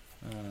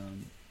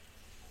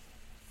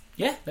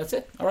 Yeah, that's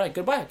it. All right,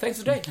 goodbye. Thanks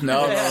for today. No,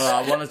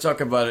 I want to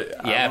talk about it.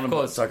 Yeah, I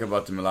want to talk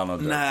about the Milano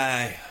Derby.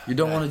 No. You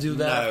don't want to do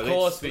that? No, of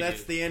course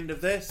that's the end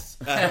of this.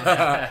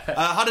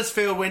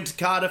 Huddersfield went to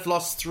Cardiff,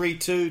 lost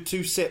 3-2,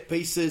 2 set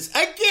pieces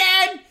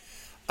again.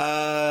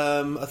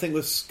 I think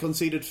was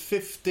conceded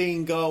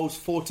 15 goals,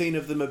 14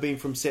 of them have been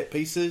from set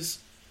pieces.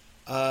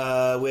 We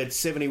had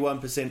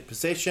 71%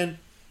 possession,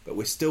 but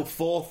we're still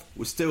fourth.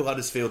 We're still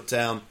Huddersfield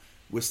Town.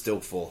 We're still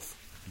fourth.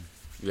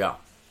 Yeah.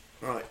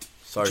 Right.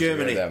 Sorry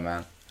Germany. to hear that,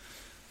 man.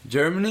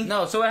 Germany?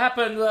 No, so what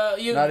happened? Not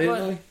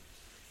Italy?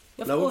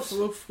 Of No, course.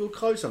 we'll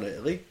close on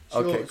Italy.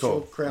 Okay,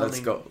 cool. crowning. Let's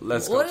go.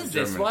 Let's What go is to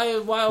this? Germany.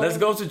 Why Let's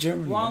go to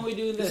Germany. Why are we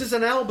doing This this? is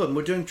an album.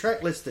 We're doing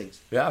track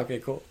listings. Yeah, okay,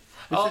 cool.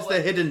 This is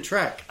the hidden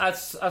track. I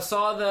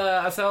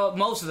saw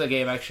most of the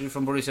game actually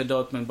from Borussia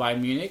Dortmund by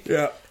Munich.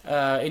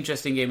 Yeah.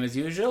 Interesting game as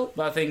usual,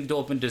 but I think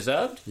Dortmund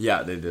deserved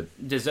Yeah, they did.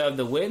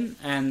 the win,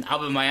 and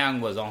Aubameyang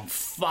was on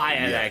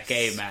fire that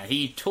game, man.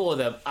 He tore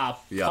them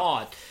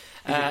apart.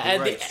 He's a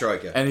great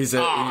striker. And he's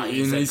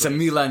a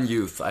Milan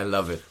youth. I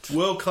love it.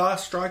 World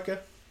class striker.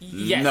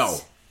 Yes. No.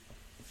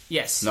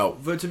 Yes. No.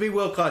 But to be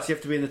world class, you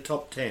have to be in the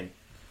top 10.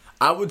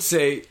 I would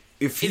say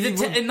if Is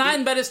he it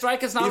 9 better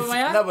strikers now,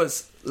 Aubameyang? that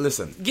was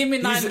listen. Give me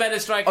 9 better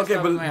strikers. Okay,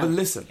 than but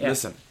Aubameyang.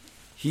 listen.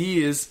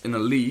 He is in a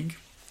league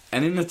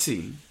and in a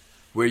team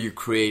where you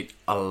create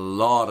a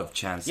lot of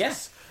chances.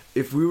 Yes.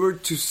 If we were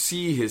to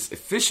see his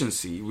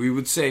efficiency, we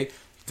would say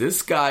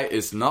this guy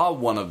is not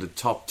one of the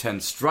top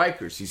 10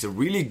 strikers. He's a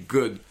really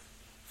good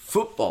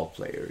football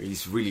player.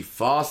 He's really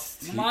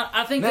fast.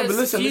 I think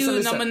there's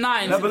few number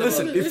 9s. No, but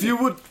listen, if you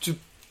would to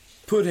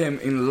put him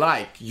in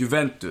like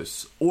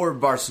Juventus or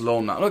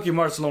Barcelona, okay,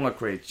 Barcelona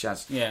creates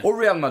chances, or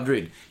Real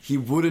Madrid, he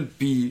wouldn't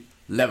be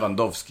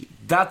Lewandowski.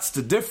 That's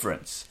the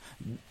difference.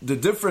 The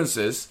difference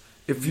is,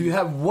 if you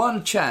have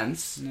one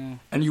chance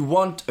and you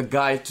want a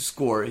guy to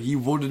score, he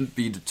wouldn't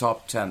be the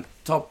top 10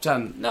 top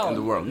 10 in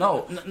the world.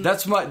 No,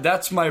 that's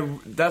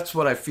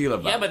what I feel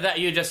about. Yeah, but that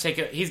you just take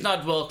he's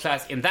not world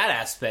class in that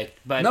aspect.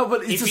 But no,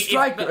 but he's a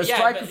striker. A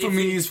striker for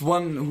me is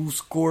one who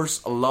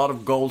scores a lot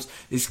of goals.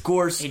 He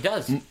scores. He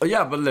does.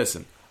 Yeah, but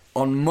listen,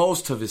 on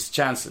most of his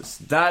chances,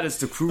 that is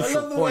the crucial point.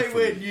 I love the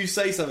way when you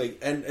say something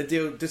and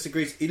Adil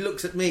disagrees. He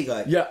looks at me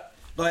like, yeah.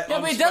 Like,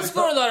 yeah, but he does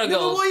score a lot of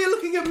goals. But why are you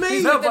looking at me?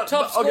 He's like the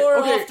top scorer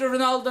after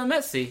Ronaldo and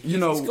Messi. He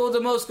scored the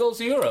most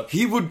goals in Europe.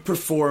 He would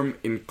perform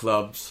in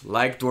clubs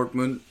like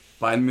Dortmund,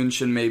 Bayern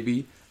München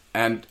maybe,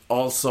 and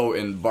also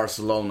in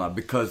Barcelona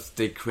because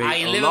they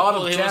create a lot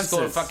of chances. He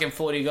would score fucking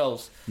 40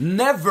 goals.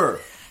 Never.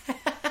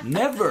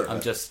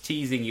 I'm just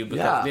teasing you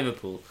because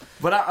Liverpool.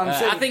 But I'm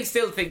saying,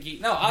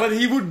 but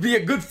he would be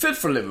a good fit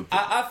for Liverpool.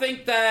 I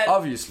think that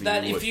obviously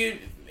that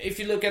if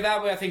you look at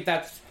that way, I think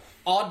that's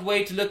odd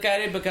way to look at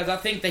it because I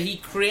think that he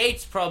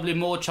creates probably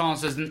more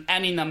chances than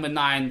any number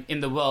 9 in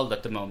the world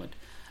at the moment.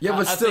 Yeah,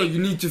 but still, you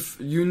need to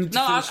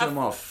finish him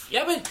off.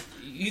 Yeah, but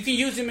you can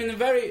use him in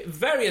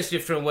various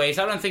different ways.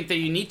 I don't think that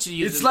you need to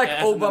use. It's like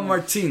Oba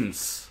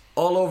Martins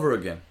all over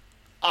again.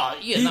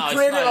 He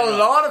created a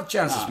lot of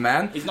chances,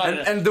 man. He's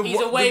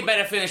a way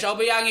better finisher.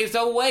 Aubameyang is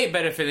a way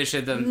better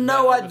finisher than.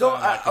 No, I don't.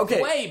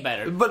 Okay, way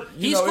better. But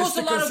he scores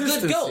a lot of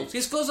good goals.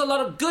 He scores a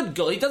lot of good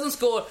goals. He doesn't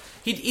score.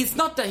 It's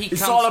not that he.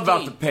 It's all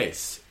about the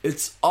pace.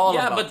 It's all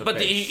about the pace.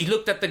 But he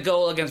looked at the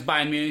goal against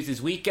Bayern Munich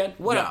this weekend.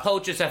 What a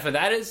poacher's effort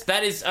that is.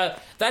 That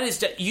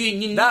was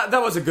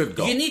a good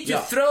goal. You need to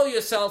throw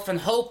yourself and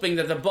hoping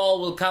that the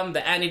ball will come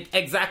there, and it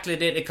exactly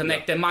did. It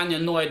connected.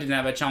 Manuel Neuer didn't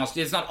have a chance.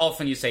 It's not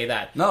often you say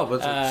that. No,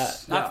 but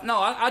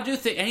I do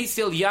think, and he's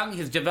still young.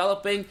 He's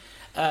developing.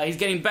 He's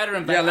getting better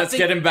and better. Yeah, let's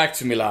get him back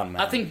to Milan,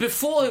 man. I think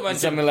before he went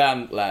to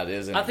Milan lad,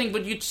 isn't he? I think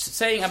what you're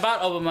saying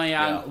about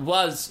Aubameyang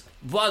was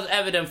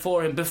evident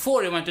for him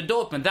before he went to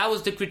Dortmund. That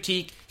was the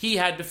critique he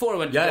had before he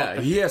went to Dortmund.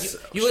 Yeah, he has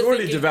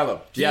surely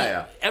developed.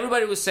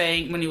 Everybody was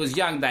saying when he was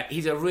young that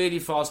he's a really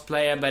fast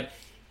player, but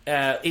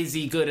is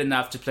he good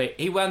enough to play?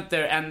 He went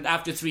there, and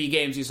after 3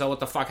 games, you saw what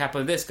the fuck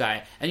happened to this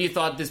guy, and you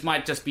thought this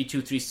might just be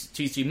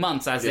 2-3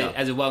 months, as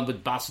it went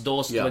with Bas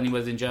Dost when he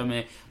was in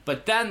Germany.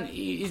 But then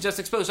he's just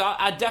exposed. So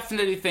I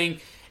definitely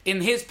think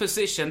in his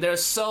position, there are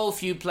so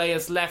few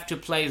players left who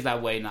plays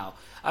that way now.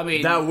 I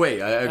mean, that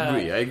way,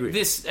 I agree.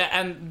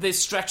 This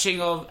stretching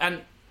of,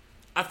 and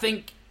I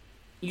think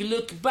you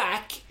look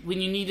back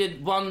when you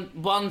needed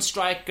one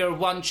striker,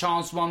 one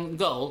chance, one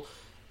goal.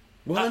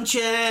 One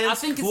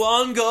chance,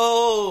 one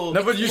goal.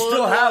 No, but you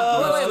still have.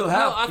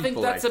 I think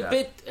that's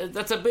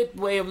a bit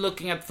way of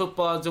looking at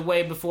football as a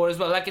way before as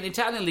well. Like in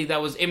Italian league,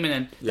 that was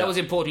imminent. That was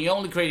important. You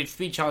only created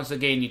 3 chances a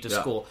game you need to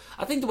score.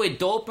 I think the way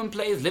Dortmund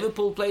plays,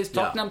 Liverpool plays,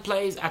 Tottenham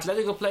plays,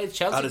 Atletico plays,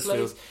 Chelsea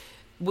plays.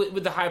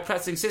 With the high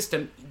pressing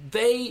system,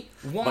 they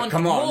want more.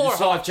 Come on, you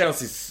saw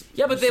Chelsea's.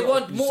 Yeah, but they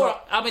want more.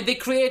 I mean, they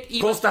create.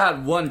 Costa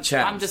had 1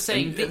 chance. I'm just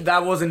saying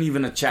that wasn't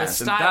even a chance,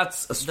 and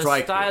that's a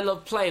striker. The style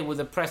of play with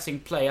the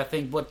pressing play, I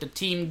think, what the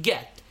team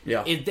get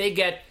is they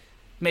get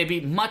maybe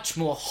much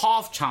more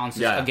half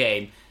chances a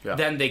game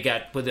than they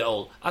get with the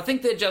old. I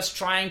think they're just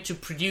trying to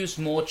produce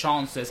more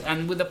chances,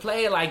 and with a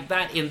player like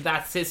that in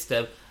that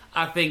system,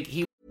 I think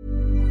he.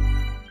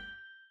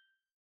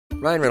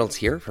 Ryan Reynolds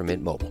here from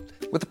Mint Mobile.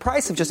 With the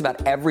price of just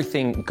about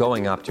everything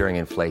going up during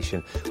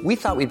inflation, we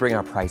thought we'd bring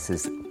our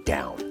prices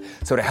down.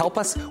 So to help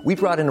us, we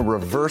brought in a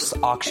reverse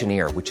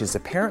auctioneer, which is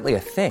apparently a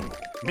thing.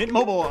 Mint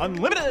Mobile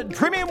Unlimited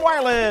Premium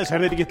Wireless. How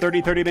to get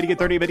 30, 30, bit to get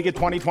 30, bit to get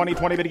 20, 20,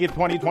 20, bit to get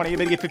 20, 20,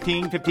 bit to get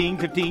 15, 15,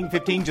 15,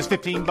 15, just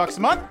 $15 a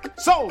month?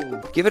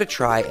 Sold! Give it a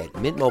try at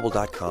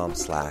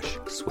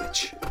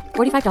mintmobile.com/switch.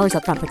 $45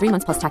 up front for 3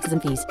 months plus taxes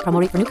and fees.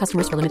 Promo rate for new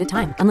customers for limited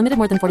time. Unlimited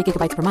more than 40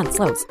 gigabytes per month.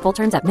 Slows full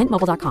terms at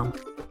mintmobile.com.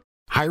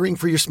 Hiring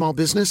for your small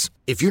business?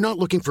 If you're not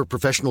looking for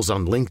professionals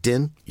on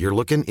LinkedIn, you're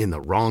looking in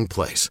the wrong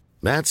place.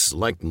 That's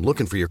like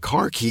looking for your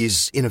car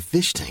keys in a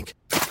fish tank.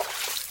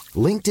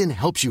 LinkedIn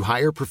helps you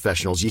hire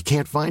professionals you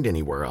can't find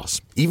anywhere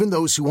else, even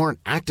those who aren't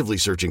actively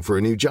searching for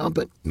a new job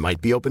but might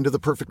be open to the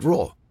perfect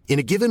role. In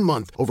a given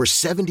month, over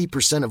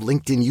 70% of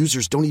LinkedIn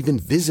users don't even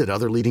visit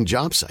other leading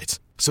job sites.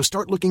 So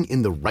start looking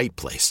in the right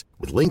place.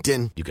 With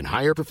LinkedIn, you can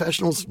hire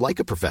professionals like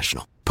a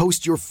professional.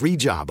 Post your free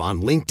job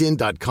on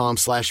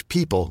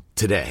linkedin.com/people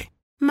today.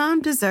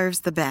 Mom deserves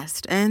the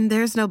best, and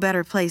there's no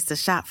better place to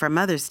shop for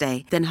Mother's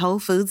Day than Whole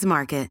Foods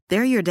Market.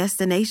 They're your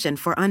destination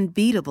for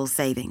unbeatable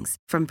savings,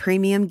 from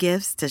premium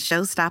gifts to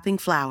show-stopping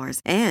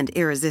flowers and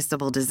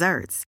irresistible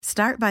desserts.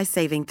 Start by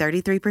saving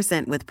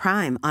 33% with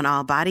Prime on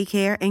all body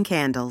care and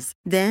candles.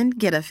 Then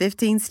get a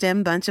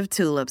 15-stem bunch of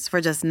tulips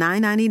for just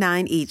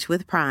 $9.99 each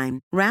with Prime.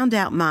 Round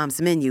out Mom's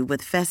menu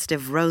with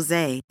festive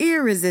rosé,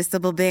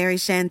 irresistible berry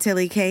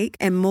chantilly cake,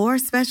 and more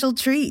special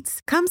treats.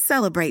 Come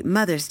celebrate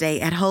Mother's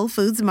Day at Whole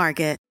Foods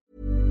Market.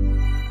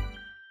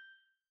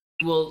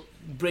 Will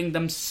bring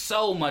them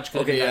so much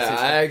good. Okay, in that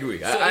system. I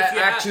agree. So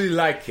I actually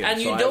like him.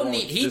 And you don't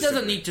need. He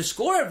doesn't need to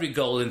score every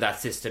goal in that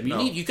system.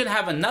 You can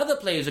have another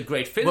player who's a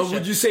great finisher. But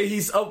would you say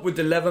he's up with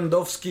the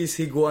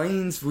Lewandowskis,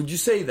 Higuains? Would you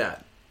say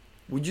that?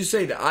 Would you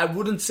say that? I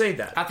wouldn't say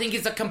that. I think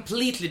it's a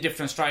completely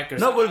different striker.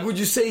 No, but would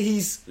you say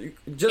he's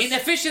just in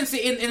efficiency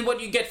in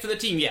what you get for the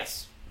team?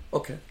 Yes.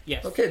 Okay.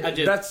 Yes. Okay. I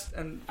do.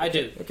 I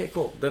do. Okay.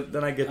 Cool.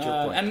 Then I get your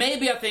point. And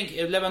maybe I think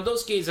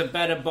Lewandowski is a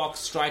better box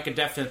striker,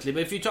 definitely.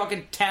 But if you're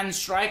talking 10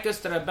 strikers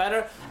that are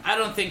better, I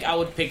don't think I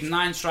would pick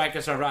 9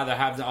 strikers. I'd rather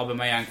have the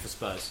Aubameyang for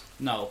Spurs.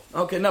 No.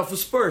 Okay. Now for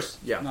Spurs,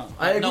 No,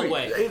 I agree. no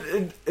way.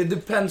 It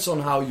depends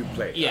on how you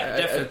play. Yeah,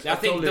 definitely. I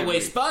think totally the way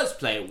agree. Spurs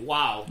play,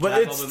 wow.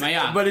 But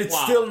it's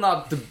wow. still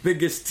not the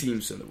biggest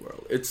teams in the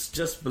world. It's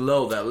just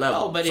below that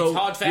level. Oh, but so it's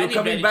hard for you're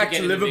anybody coming back to get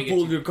to in the Liverpool.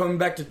 biggest You're coming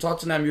back to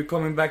Tottenham. You're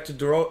coming back to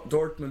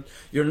Dortmund.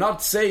 You're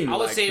not saying. I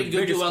would like say the he would do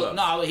biggest well. clubs.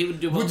 No, he would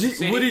do well.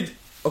 Would he?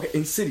 Okay,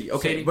 in City.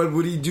 Okay, City. but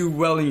would he do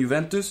well in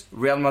Juventus,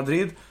 Real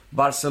Madrid,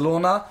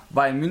 Barcelona,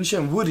 Bayern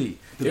München? Would he?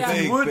 Yeah.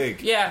 If he would,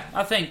 big. Yeah,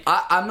 I think.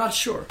 I'm not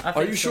sure. I Are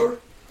think you so. sure?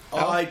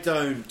 I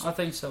don't. I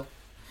think so.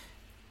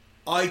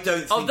 I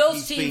don't think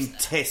those he's teams- been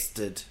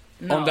tested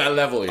No. On that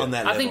level, yeah. on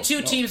that I level. think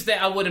two teams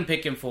that I wouldn't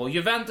pick him for.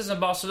 Juventus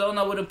and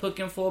Barcelona I wouldn't pick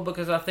him for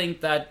because I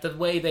think that the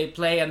way they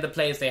play and the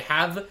players they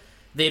have,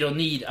 they don't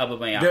need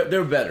Aubameyang.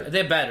 They're better.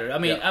 They're better. I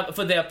mean, Yeah.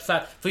 for their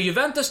for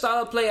Juventus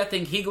style of play, I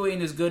think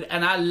Higuain is good,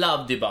 and I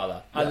love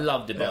Dybala. I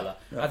love Dybala.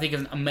 Yeah. I think he's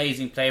an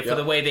amazing player for Yeah.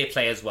 the way they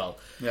play as well.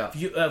 Yeah.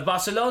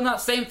 Barcelona,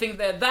 same thing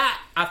there. That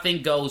I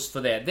think goes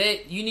for there.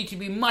 You need to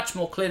be much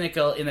more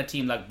clinical in a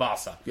team like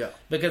Barca. Yeah.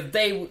 Because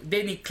they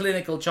need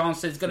clinical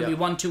chances. It's going to Yeah.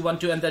 be 1-2,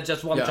 1-2, and then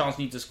just one Yeah. chance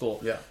need to score.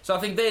 Yeah. So I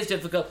think that is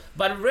difficult.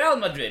 But Real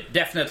Madrid,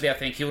 definitely, I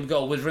think he would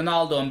go with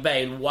Ronaldo and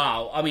Bale.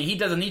 Wow. I mean, he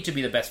doesn't need to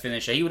be the best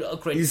finisher. He would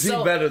create. Is he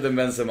better than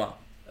Benzema?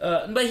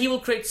 But he will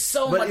create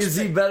so But much. is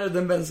he better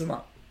than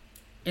Benzema?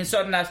 In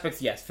certain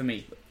aspects, yes, for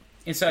me.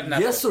 In certain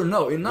aspects. Yes or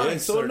no? In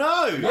Yes or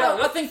no? Yeah,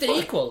 I think they're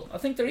equal. I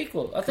think they're they're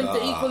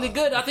equally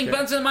good. I think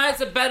Benzema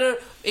is a better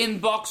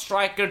in-box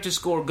striker to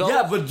score goals.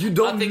 Yeah, but you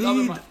don't I think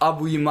need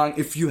Aubameyang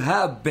if you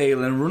have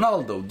Bale and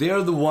Ronaldo.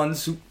 They're the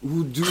ones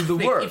who do the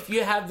work. If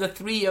you have the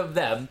three of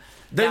them,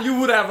 Then you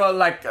would have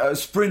a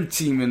sprint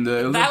team in the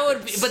Olympics. that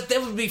would be, but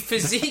there would be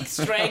physique,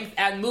 strength,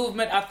 and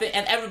movement. I think,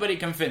 and everybody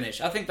can finish.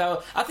 I think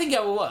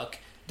that will work.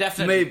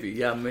 Definitely.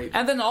 Maybe.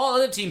 And then all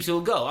other teams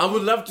will go. I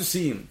would love to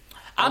see him.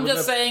 I'm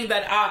just saying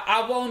that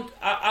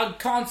I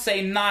can't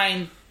say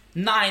nine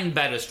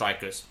better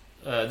strikers.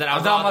 That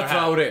I'd rather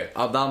have.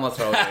 Adama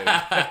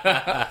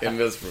Traore in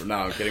Middlesbrough. No,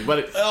 I'm kidding.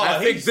 But I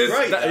think he's this.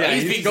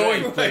 great. He's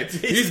going.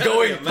 He's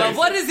going. But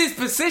what is his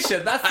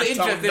position? That's the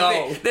interesting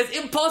know. thing. That's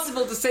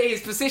impossible to say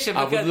his position.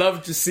 I Because would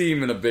love to see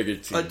him in a bigger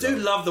team. I do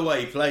love the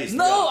way he plays.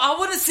 no, I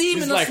want to see him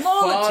He's in a like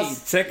smaller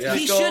fast, team. technical,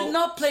 He should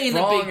not play in a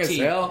strong big as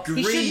team. hell.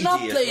 He should not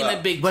Greedy play as in a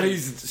well. big But team.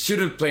 he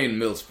shouldn't play in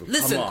Middlesbrough.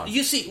 Listen, Come on.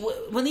 you see,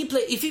 when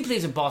if he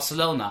plays in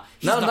Barcelona,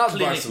 he's No, not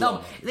clinical.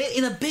 Barcelona. No,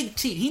 in a big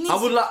team, he needs.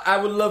 I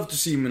would love to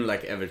see him in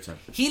like Everton.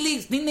 He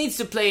needs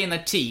to play in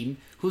a team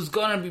who's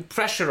gonna be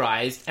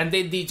pressurized, and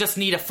they just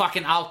need a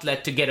fucking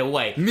outlet to get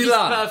away.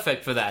 Milan. He's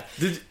perfect for that.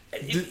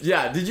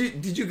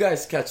 Did you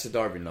guys catch the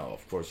derby? No,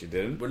 of course you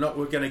didn't. We're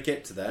going to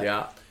get to that.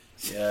 Yeah.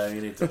 Yeah,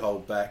 you need to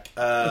hold back.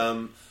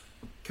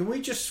 Can we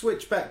just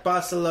switch back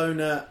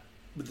Barcelona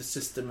with the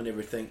system and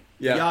everything?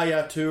 Yeah.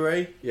 Yaya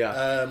Toure.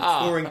 Yeah.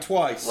 Scoring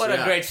twice. What a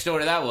Yeah. great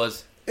story that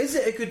was. Is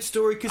it a good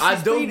story? Because I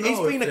he's don't been, he's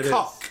know been if a it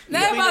cock. No,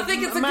 He's but been I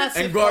think it's a good-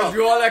 massive And cock.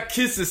 Guardiola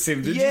kisses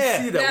him. Did Yeah.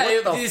 you see that? Yeah,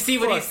 What the did you see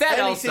what he fuck? said? And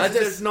he Also, says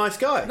he's a nice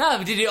guy. no,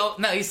 but did you?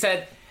 No, he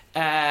said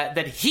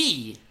that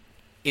he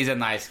is a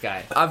nice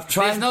guy. I've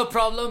tried- There's no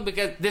problem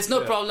because there's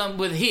no problem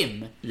with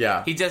him.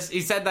 Yeah.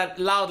 He said that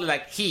loudly,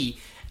 like he.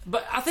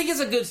 But I think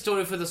it's a good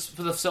story for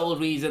the sole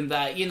reason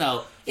that, you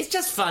know, it's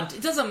just fun.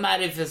 It doesn't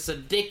matter if it's a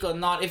dick or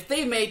not. If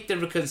they make the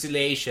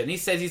reconciliation, he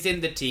says he's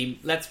in the team.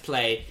 Let's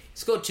play.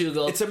 Score 2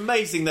 goals. It's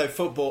amazing, though,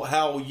 football,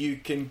 how you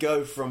can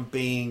go from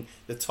being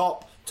the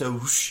top to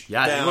whoosh,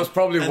 Yeah, down, he was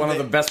probably and one of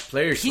then- the best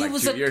players He like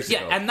was 2 years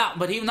ago. and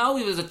now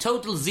he was a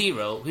total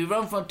zero. He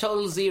ran from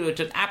total zero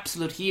to an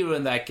absolute hero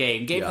in that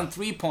game. Gave them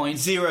 3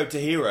 points. 0 to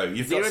hero.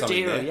 You've Zero got to something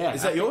hero, there. yeah.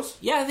 Is that yours?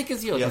 Yeah, I think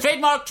it's yours. Yeah.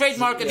 Trademark,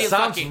 and It deal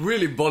sounds fucking.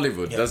 really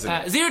Bollywood, doesn't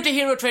it? 0 to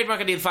hero,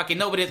 trademark, and deal fucking.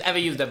 Nobody's ever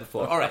used that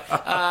before. All right,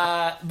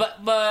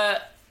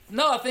 but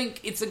no, I think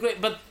it's a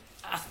great. But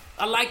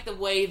I like the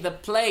way the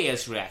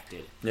players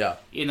reacted. Yeah.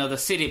 You know, the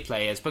City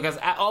players, because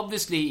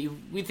obviously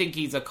we think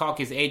he's a cock,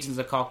 his agent's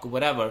a cock, or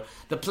whatever.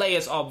 The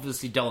players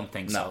obviously don't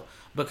think so.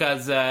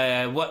 Because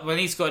when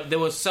he scored, there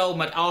was so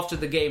much after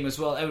the game as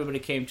well. Everybody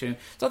came to him,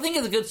 so I think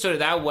it's a good story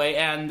that way.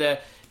 And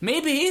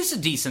maybe he's a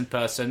decent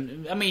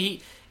person. I mean,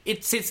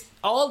 it's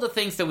all the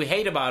things that we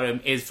hate about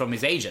him is from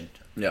his agent.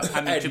 Yeah.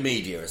 I mean, And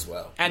media as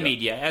well. and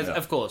media,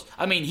 of course.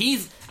 I mean,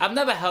 I've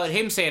never heard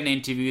him say in an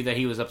interview that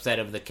he was upset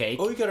over the cake.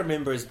 Oh, you got to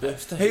remember his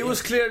birthday. He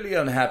was clearly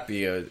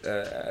unhappy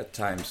at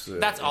times.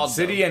 That's in odd,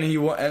 City, though.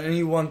 and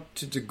he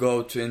wanted to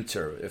go to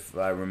Inter, if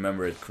I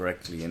remember it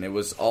correctly, and it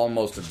was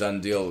almost a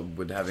done deal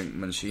with having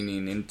Mancini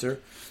in Inter.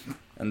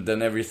 And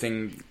then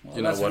everything,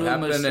 you know that's what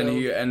rumors,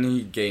 happened, so- and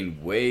he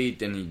gained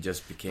weight, and he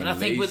just became. And I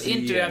think with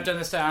Inter, you have and- to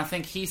understand, I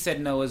think he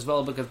said no as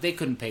well because they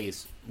couldn't pay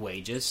his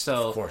wages.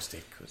 So Of course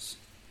they could.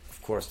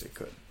 Of course they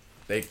could.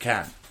 They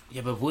can.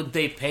 Yeah, but would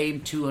they pay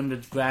him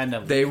 200 grand a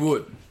week? They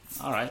would.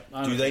 All right.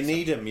 Do they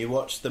need him? You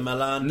watch the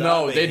Milan derby.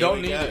 No, they Here don't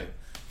we need go. it.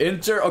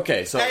 Inter,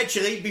 okay, so...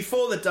 Actually,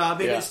 before the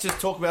derby, Yeah. let's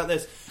just talk about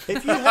this.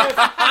 If you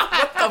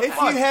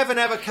have an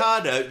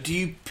avocado, do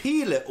you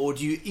peel it or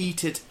do you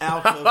eat it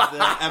out of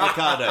the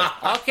avocado?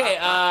 Okay,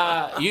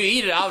 you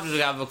eat it out of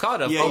the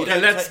avocado. Yeah, Okay,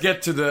 you let's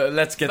get to the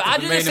But I'll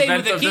do the main same with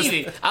event the of this.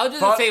 kiwi. I'll do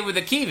the same with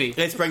the kiwi.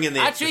 Let's bring in the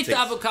I treat the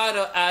expertise.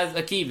 avocado as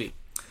a kiwi.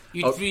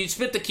 You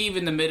split the kiwi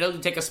in the middle, you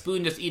take a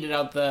spoon, just eat it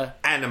out the...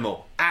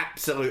 Animal.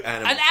 Absolute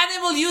animal. An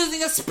animal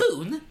using a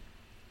spoon?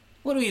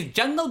 What are we,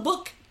 Jungle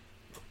Book?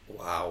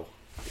 Wow.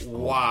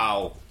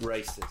 Wow.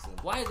 Racism.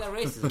 Why is that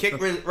racism? Kick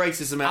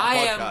racism out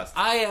of the podcast.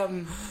 I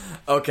am...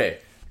 Okay,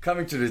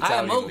 coming to the I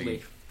am Italian Mowgli.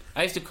 league.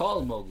 I used to call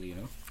him Mowgli, you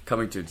know.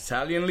 Coming to the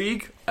Italian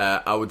league,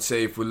 I would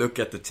say if we look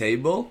at the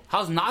table...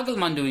 How's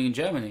Nagelmann doing in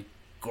Germany?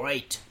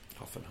 Great.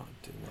 Hoffenheim,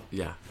 didn't they?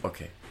 Yeah,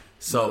 okay.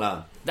 So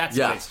Milan. That's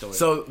a great story.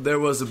 So there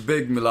was a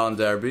big Milan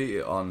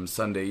derby on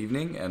Sunday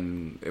evening,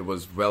 and it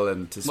was well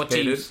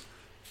anticipated.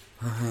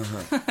 What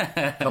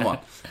teams? Come on.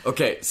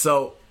 Okay,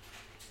 so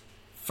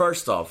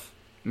first off,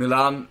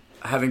 Milan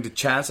having the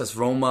chance as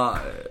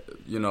Roma,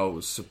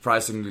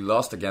 surprisingly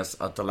lost against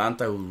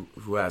Atalanta,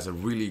 who has a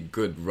really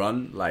good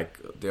run. Like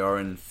they are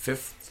in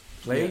 5th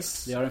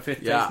place. They are in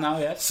 5th place now,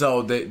 yes.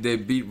 So they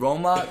beat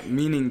Roma,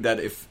 meaning that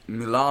if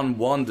Milan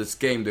won this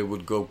game, they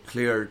would go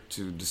clear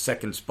to the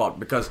second spot.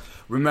 Because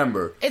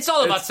remember, It's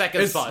all about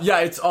second spot. Yeah,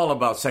 it's all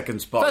about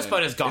second spot. First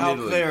spot is gone. How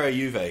Italy. clear are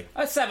Juve?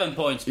 7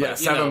 points. But, Yeah,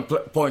 you know.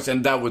 7 points,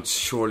 and that would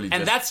surely.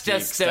 And that's be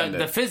just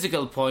extended. the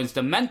physical points,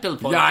 the mental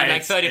points. Yeah, are like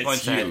it's 30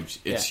 points ahead. huge.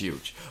 It's Yeah.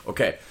 huge.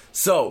 Okay,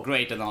 so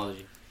Great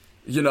analogy.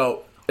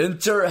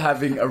 Inter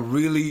having a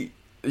really,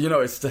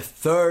 it's the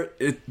third.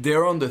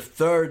 They're on the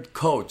third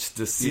coach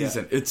this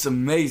season. Yeah. It's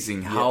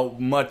amazing how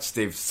much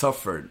they've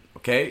suffered.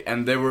 Okay,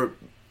 and they were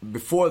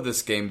before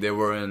this game. They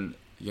were in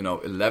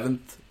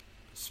 11th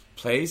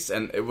place,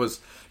 and it was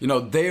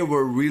they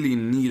were really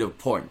in need of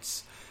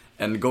points.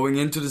 And going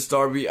into this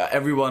derby,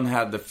 everyone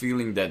had the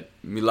feeling that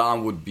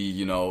Milan would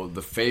be,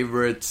 the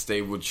favorites.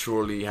 They would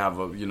surely have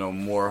a,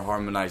 more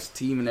harmonized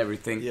team and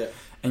everything. Yeah.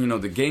 And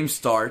the game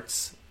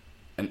starts,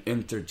 and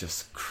Inter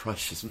just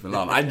crushes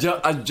Milan. I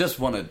just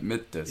want to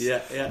admit this.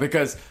 Yeah.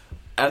 Because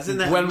Isn't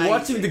that when amazing?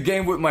 watching the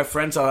game with my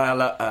friends, I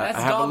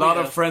have a lot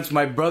of friends.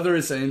 My brother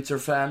is an Inter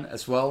fan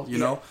as well.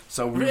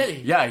 So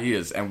Really? Yeah, he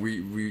is, and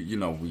we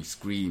we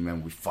scream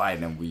and we fight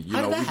and we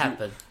How did that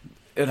happen?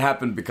 It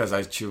happened because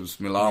I chose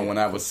Milan when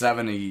I was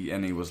 7,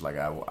 and he was like,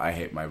 I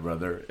hate my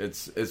brother.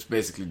 It's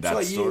basically that It's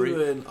like story.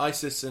 you and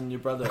ISIS and your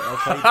brother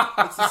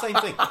Al-Qaeda. It's the same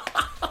thing.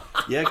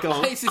 Yeah, go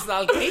on. ISIS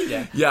Al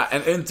Qaeda. Yeah,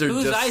 and Inter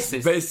Who's just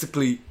ISIS?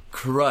 basically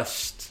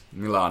crushed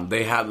Milan.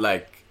 They had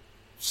like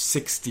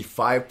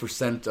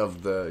 65%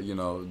 of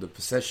the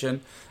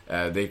possession.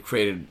 They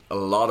created a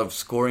lot of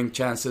scoring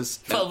chances.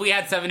 Well, we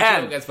had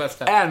 7-2 against West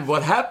Ham. And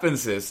what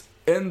happens is,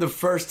 in the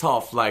first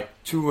half, like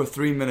 2 or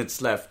 3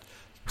 minutes left,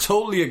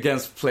 totally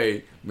against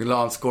play,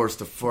 Milan scores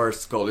the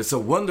first goal. It's a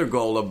wonder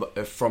goal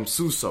from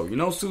Suso. You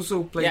know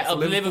Suso played for of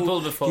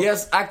Liverpool before. He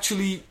has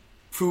actually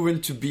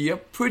proven to be a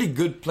pretty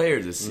good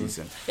player this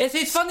season.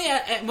 It's funny,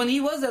 when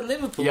he was at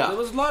Liverpool, there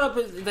was a lot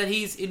of that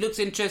he looks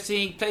interesting,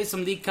 he plays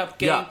some League Cup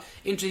game.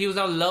 Yeah. He was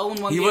on loan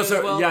one He year was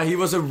as well. he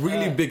was a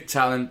really big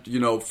talent,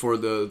 for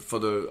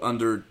the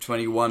under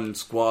 21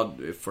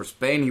 squad for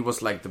Spain. He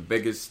was like the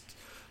biggest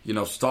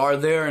star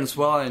there as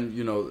well, and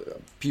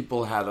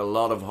people had a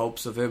lot of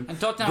hopes of him. And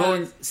Tottenham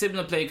had a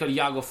similar player called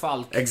Iago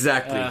Falk.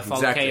 Exactly.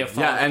 Falk,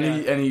 Yeah,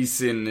 and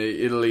he's in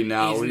Italy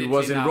now. He's in He Italy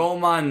was in now.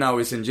 Roma, and now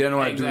he's in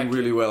Genoa, doing Exactly.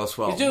 really well as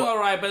well. He's doing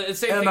alright, but it's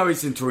the same And thing. now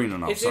he's in Torino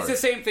now. It's the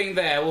same thing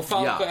there. Well,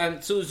 Falco Yeah.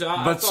 and Suso.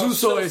 But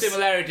Suso is-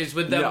 similarities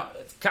with them. Yeah.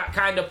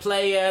 Kind of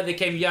player. They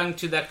came young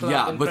to that club.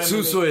 Yeah, in but Premier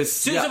Suso League. is-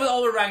 Suso yeah. was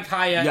always ranked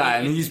higher. Yeah,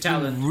 in and he's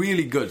talent. been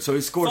really good. So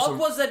he scores. Falk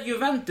was at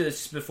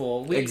Juventus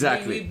before.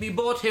 Exactly. We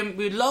bought him.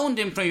 We loaned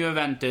him from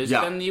Juventus.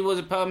 Yeah. And he was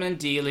a permanent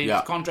deal. His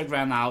Yeah. contract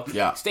ran out.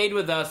 Yeah. Stayed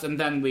with us, and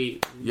then we.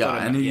 Yeah, got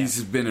him and up,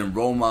 he's been in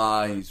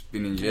Roma, he's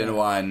been in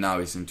Genoa, and now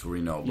he's in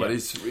Torino. But Yeah.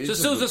 it's So a good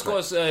Suso player.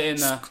 scores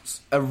in.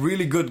 A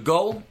really good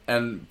goal,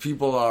 and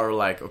people are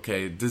like,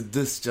 okay,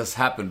 this just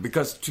happened.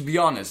 Because to be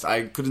honest,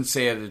 I couldn't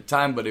say at the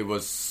time, but it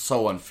was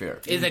so unfair.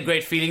 Isn't it a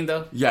great feeling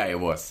though? Yeah, it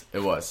was.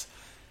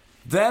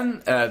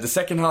 Then the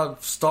second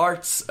half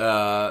starts.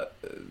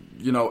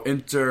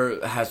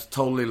 Inter has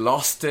totally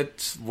lost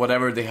it.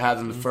 Whatever they had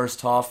in the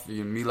first half,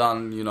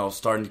 Milan,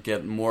 starting to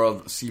get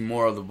see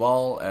more of the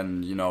ball,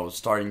 and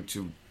starting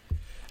to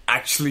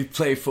actually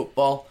play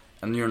football.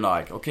 And you're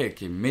like, okay,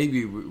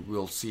 maybe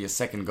we'll see a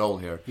second goal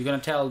here. You're gonna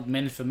tell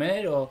minute for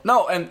minute, or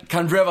No, and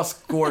Candreva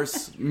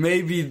scores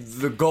maybe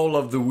the goal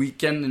of the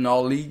weekend in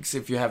all leagues.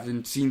 If you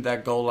haven't seen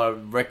that goal, I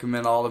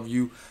recommend all of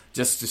you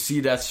just to see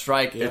that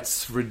strike. Yeah.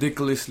 It's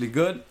ridiculously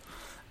good.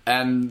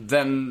 And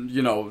then,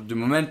 the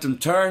momentum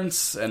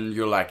turns and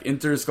you're like,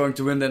 Inter is going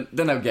to win.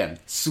 Then again,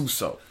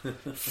 Suso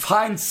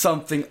finds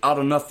something out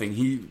of nothing.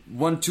 He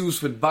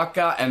 1-2s with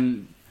Bacca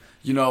and,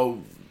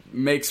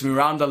 makes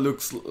Miranda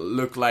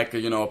look like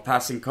a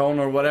passing cone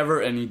or whatever,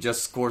 and he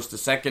just scores the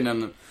second,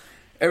 and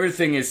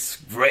everything is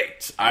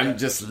great. I'm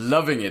just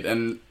loving it,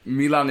 and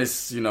Milan is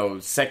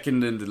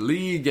second in the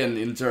league, and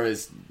Inter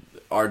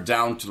are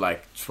down to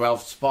like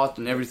 12th spot,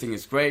 and everything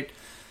is great.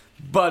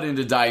 But in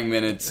the dying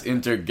minutes,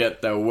 Inter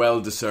get the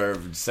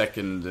well-deserved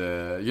second,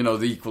 the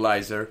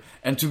equalizer.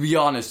 And to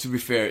be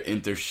fair,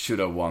 Inter should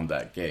have won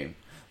that game.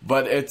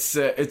 But it's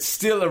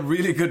still a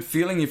really good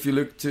feeling if you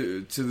look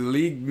to the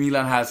league.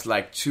 Milan has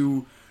like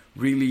 2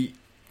 really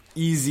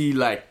easy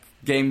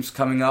games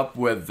coming up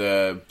with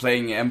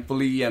playing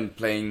Empoli and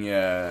playing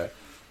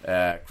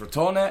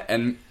Crotone,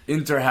 and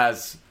Inter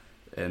has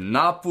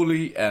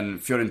Napoli and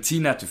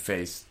Fiorentina to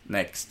face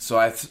next. So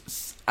I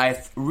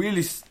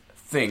really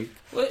think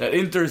that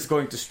Inter is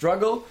going to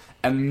struggle,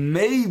 and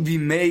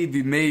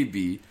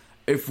maybe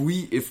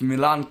if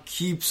Milan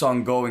keeps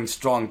on going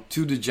strong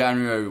to the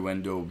January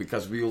window,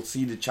 because we will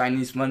see the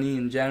Chinese money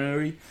in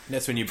January.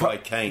 That's when you buy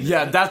Kane.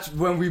 Yeah, that's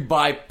when we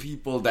buy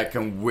people that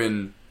can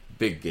win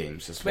big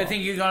games as well. But I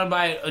think you're gonna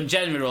buy in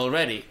January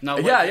already. No,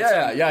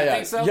 yeah.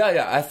 Think so?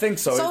 Yeah, I think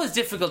so. It's always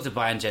difficult to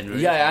buy in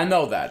January. Yeah, I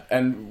know that,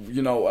 and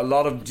a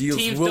lot of deals.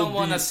 Teams don't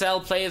want to sell,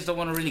 players don't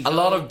want to really go. A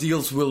lot of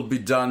deals will be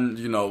done,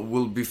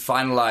 will be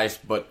finalized,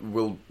 but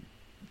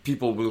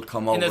people will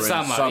come over in the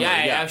summer.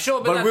 Yeah, I'm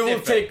sure. But we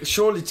will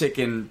surely take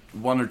in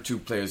 1 or 2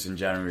 players in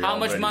January. How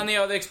much money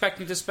are they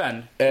expecting to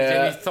spend?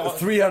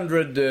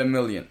 300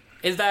 million.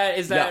 Is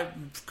that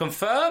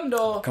confirmed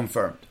or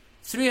confirmed?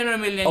 300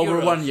 million over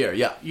euros. 1 year,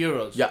 yeah.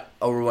 Euros? Yeah,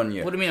 over 1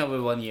 year. What do you mean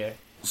over 1 year?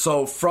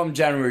 So from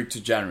January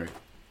to January.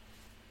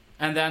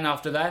 And then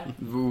after that?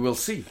 We will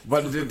see.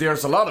 But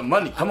there's a lot of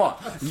money, come on.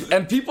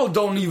 And people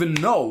don't even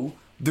know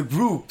the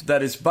group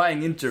that is buying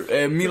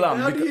Milan.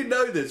 How do you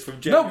know this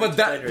from January to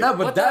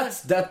January?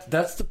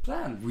 That's the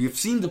plan. We've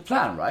seen the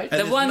plan, right?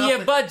 The 1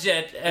 year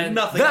budget and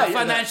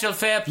financial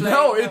fair play.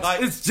 No,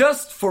 it's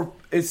just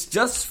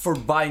for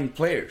buying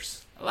players.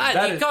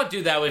 Well, you can't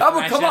do that with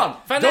financial. Come on,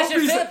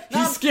 financial fair.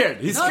 He's scared.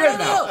 He's scared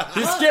now.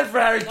 He's scared for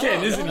Harry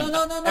Kane, isn't he?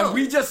 No. And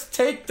we just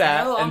take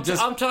that and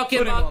just. I'm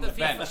talking about the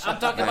FIFA. I'm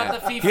talking about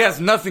the FIFA. He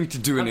has nothing to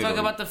do in it. I'm talking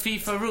about the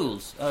FIFA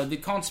rules. They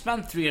can't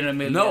spend 300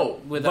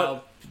 million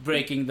without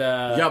breaking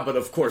the. Yeah, but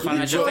of course,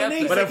 financial fair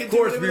play. But of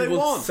course, we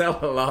will sell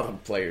a lot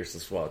of players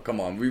as well.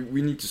 Come on,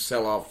 we need to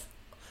sell off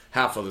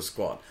half of the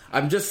squad.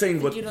 I'm just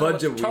saying what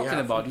budget we have. Talking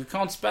about, you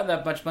can't spend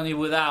that much money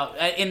without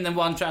in the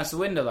one transfer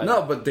window.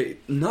 But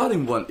not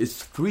in one.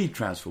 It's 3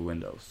 transfer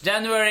windows.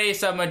 January,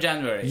 summer,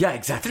 January. Yeah,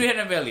 exactly.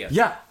 300 million.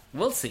 Yeah.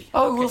 We'll see.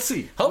 Oh, okay. We'll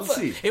see.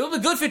 Hopefully, it will be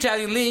good for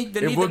Italian league.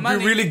 It would be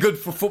really good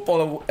for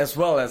football as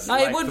well as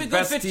it would be the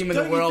good best team in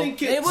the world.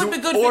 It would be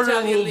good for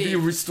Italian league. Order will be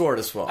restored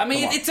as well. I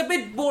mean, it's a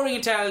bit boring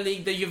Italian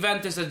league. The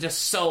Juventus are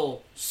just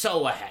so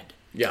ahead.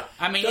 Yeah.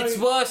 I mean, it's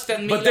worse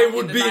than Milan. But they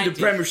would in be the 90s. in the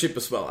Premiership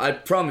as well. I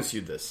promise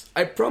you this.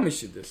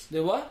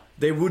 The what?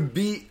 They would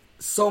be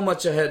so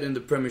much ahead in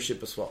the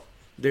Premiership as well.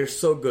 They're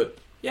so good.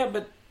 Yeah,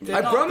 but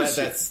I promise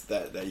you.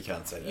 That you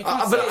can't say that. You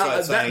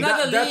can't say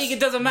another league, it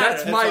doesn't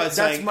matter.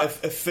 That's my. A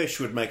fish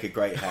would make a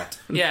great hat.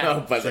 Yeah,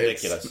 no, but it's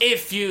ridiculous.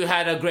 If you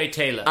had a great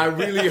tailor. I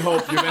really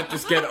hope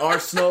Juventus get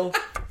Arsenal.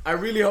 I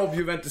really hope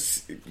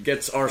Juventus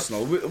gets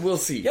Arsenal. We'll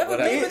see. Yeah,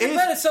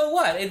 but so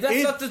what?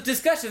 That's not the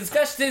discussion. The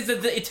discussion is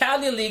that the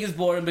Italian league is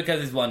boring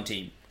because it's one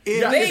team.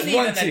 They need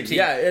an team.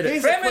 Yeah, it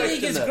is. Premier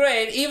League is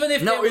great. Even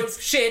if they were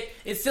shit,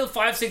 it's still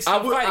 5-6 team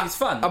fighting. It's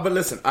fun. But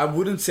listen, I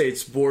wouldn't say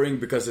it's boring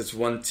because it's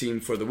one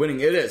team for the winning.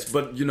 It is.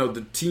 But,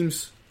 the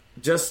teams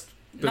just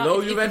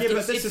below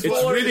Juventus, it's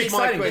really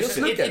exciting.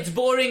 It's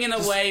boring in a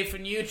way for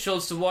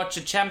neutrals to watch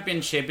a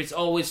championship. It's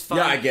always fun.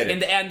 Yeah, I get it. In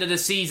the end of the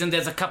season,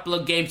 there's a couple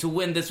of games to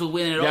win. This will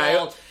win it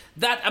all.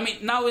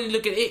 Now when you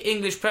look at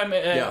English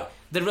Premier...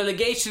 The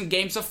relegation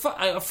games are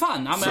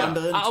fun.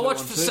 I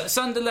watched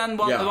Sunderland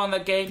won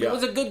that game. Yeah. It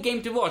was a good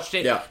game to watch.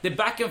 They're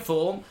back in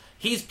form.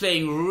 He's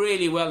playing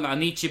really well now.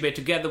 Nichibe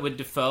together with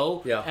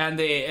Defoe, and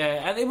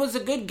it was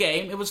a good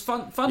game. It was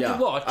fun to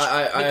watch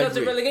because of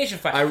the relegation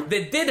fight.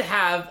 They did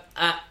have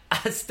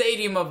a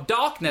stadium of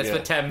darkness for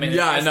 10 minutes.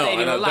 Yeah, I know.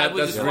 Stadium of light,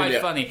 which is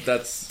quite funny.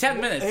 That's 10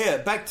 minutes. Yeah,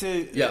 back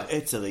to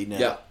Italy now.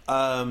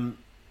 Yeah.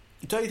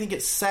 Don't you think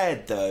it's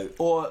sad though,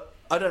 or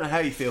I don't know how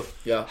you feel?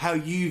 Yeah. How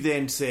you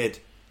then said.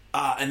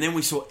 And then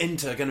we saw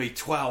Inter going to be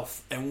 12th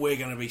and we're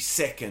going to be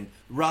 2nd,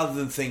 rather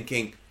than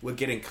thinking we're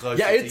getting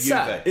closer to Juve.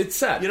 Sad. It's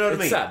sad. You know what I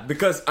mean? It's sad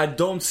because I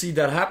don't see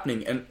that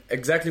happening. And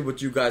exactly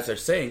what you guys are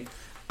saying,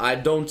 I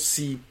don't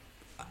see...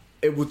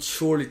 It would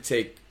surely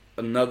take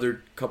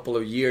another couple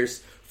of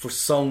years for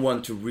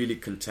someone to really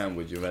contend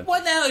with Juventus.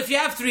 Well, now, if you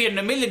have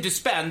 300 million to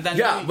spend, then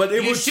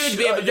you should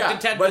be able to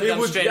contend with them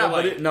straight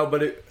away.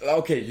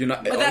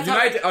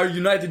 Are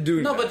United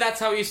doing that? No, but that's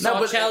how you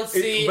saw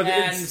Chelsea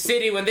and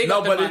City when they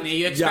got the money.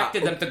 You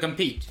expected them to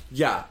compete.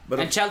 Yeah,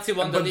 and Chelsea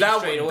won the league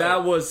straight away.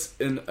 That was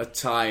in a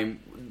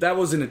time... that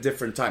was in a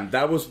different time.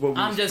 That was what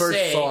we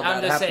first saw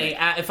that happening.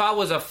 If I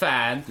was a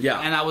fan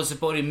and I was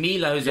supporting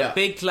Milan, who's a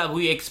big club who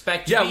you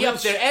expect to be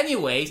up there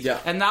anyways,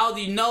 and now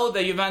you know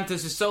that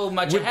Juventus is so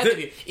much ahead of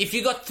you. If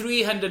you got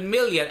 300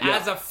 million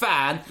as a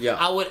fan,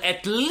 I would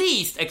at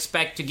least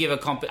expect to give a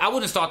I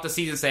wouldn't start the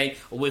season saying,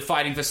 we're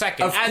fighting for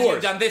second,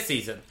 you've done this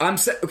season. I would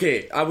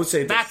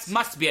say this. That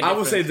must be a difference. I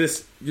would say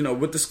this,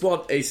 with the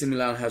squad AC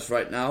Milan has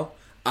right now,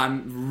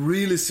 I'm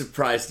really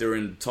surprised they're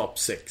in the top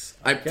 6.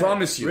 I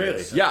promise you. Really?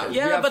 This. Yeah, we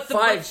have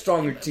 5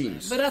 stronger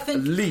teams. But I think...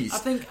 At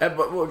least.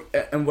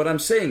 And what I'm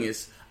saying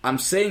is, I'm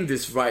saying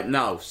this right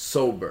now,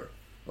 sober.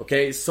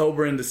 Okay?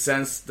 Sober in the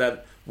sense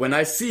that when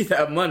I see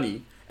that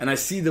money and I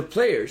see the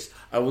players,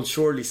 I will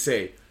surely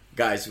say,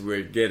 guys,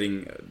 we're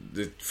getting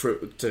the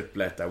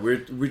tripleta.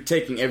 We're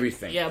taking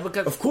everything. Yeah,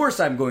 because... Of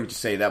course I'm going to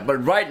say that. But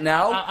right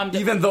now,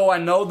 even though I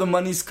know the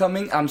money's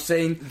coming, I'm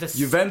saying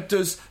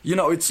Juventus,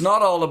 it's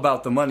not all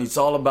about the money. It's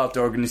all about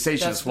the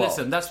organization as well.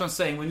 Listen, that's what I'm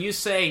saying. When you're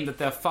saying that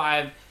there are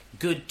 5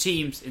 good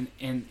teams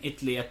in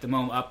Italy at the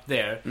moment up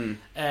there,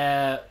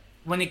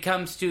 when it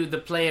comes to the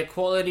player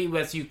quality,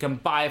 whether you can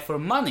buy for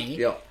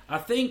money, I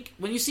think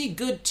when you see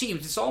good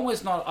teams, it's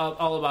always not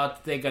all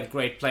about they got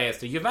great players.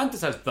 The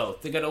Juventus has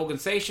both. They got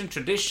organization,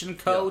 tradition,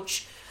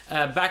 coach,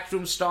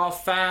 backroom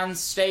staff, fans,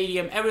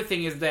 stadium,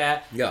 everything is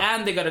there,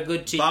 and they got a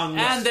good team,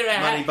 and they're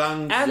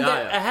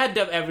ahead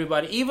of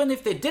everybody. Even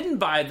if they didn't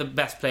buy the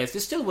best players, they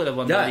still would have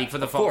won the league for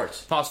the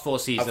past 4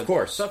 seasons. Of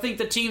course. So I think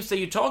the teams that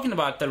you're talking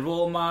about, the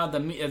Roma, the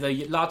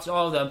Lazio,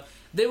 all of them,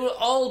 they will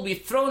all be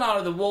thrown out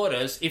of the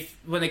waters if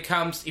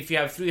you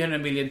have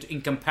 300 million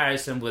in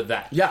comparison with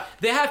that. Yeah.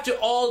 They have to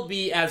all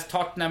be as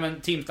Tottenham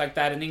and teams like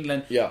that in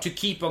England to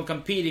keep on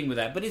competing with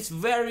that. But it's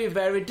very,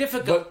 very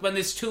difficult when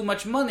there's too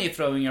much money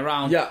throwing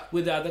around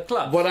with the other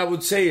clubs. What I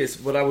would say is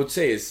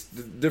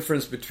the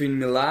difference between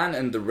Milan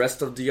and the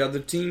rest of the other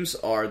teams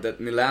are that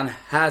Milan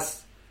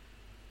has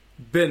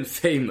been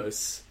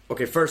famous.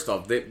 Okay, first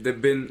off,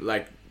 they've been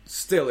like...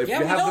 Still, if you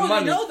have the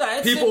money,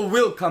 people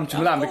will come to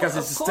Milan because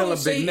it's still a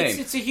big name.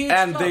 It's a huge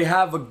and club. They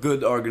have a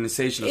good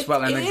organization as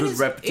well and a good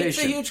reputation.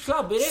 It's a huge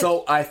club.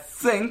 So I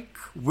think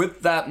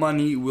with that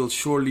money, we'll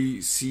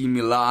surely see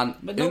Milan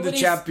in the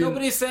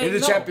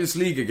Champions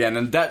League again.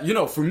 And that,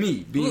 for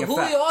me, being a fan. Who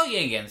are you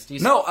arguing against?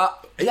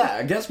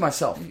 Against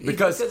myself.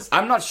 Because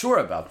I'm not sure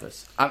about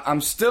this.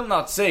 I'm still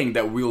not saying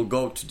that we'll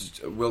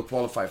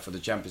qualify for the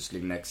Champions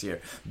League next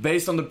year.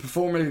 Based on the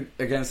performance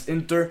against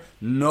Inter,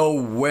 no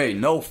way,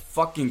 no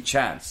fucking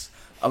chance.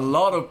 A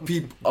lot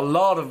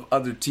of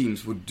other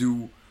teams would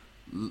do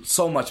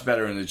so much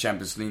better in the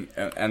Champions League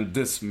and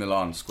this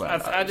Milan squad.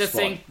 I just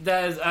think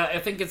I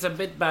think it's a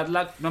bit bad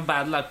luck, not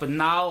bad luck, but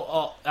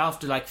now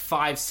after like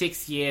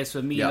 5-6 years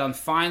where Milan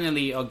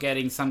finally are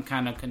getting some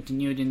kind of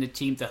continuity in the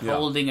team, they're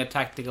holding a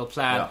tactical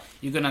plan.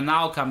 You're gonna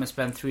now come and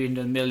spend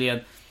 300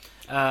 million.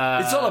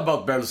 It's all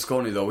about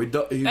Berlusconi, though.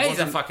 He's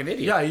a fucking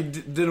idiot. Yeah, he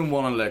didn't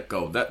want to let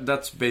go.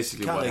 That's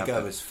basically what happened.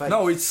 Go his face.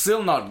 No, it's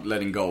still not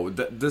letting go.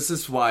 This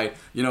is why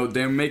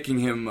they're making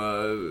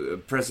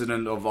him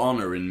president of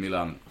honor in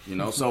Milan.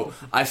 So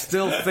I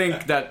still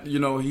think that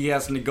he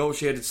has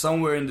negotiated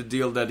somewhere in the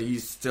deal that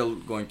he's still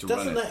going to run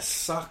it. Doesn't that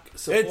suck?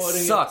 It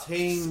sucks. A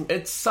team?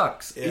 It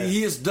sucks. Yeah.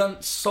 He has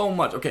done so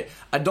much. Okay,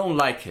 I don't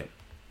like him.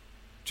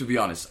 To be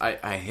honest,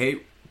 I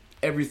hate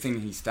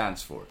everything he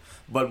stands for.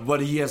 But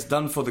what he has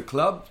done for the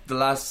club the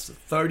last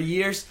 30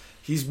 years,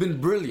 he's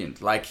been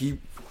brilliant. Like, he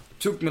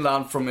took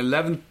Milan from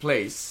 11th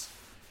place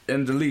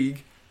in the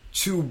league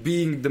to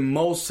being the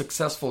most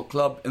successful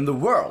club in the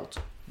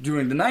world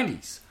during the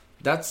 90s.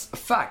 That's a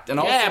fact. And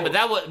also, but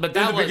that was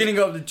the beginning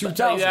of the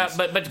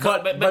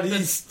 2000s. But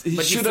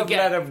he should have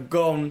let him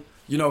go.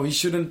 He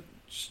shouldn't.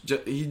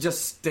 He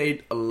just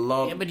stayed a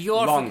lot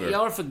longer.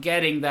 You're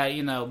forgetting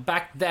that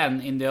back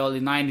then in the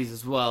early 90s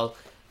as well.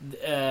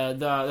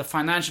 The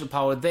financial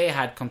power they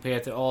had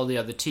compared to all the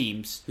other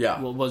teams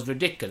was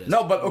ridiculous.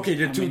 No, but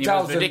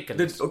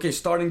okay,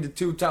 starting the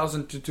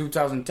 2000 to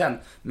 2010,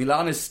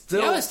 Milan is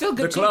still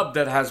the club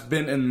that has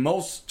been in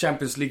most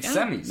Champions League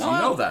semis. You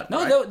know that,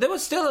 no, right? there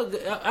was still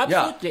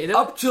absolutely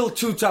up till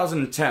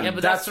 2010. Yeah,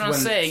 but that's what I'm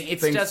saying.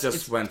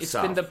 It's went it's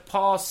south. been the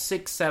past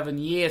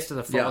 6-7 years to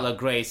the fall of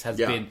grace has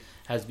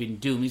been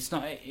doomed.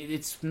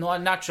 It's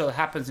not natural. It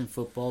happens in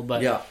football,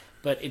 but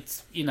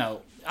it's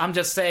I'm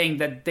just saying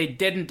that they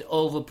didn't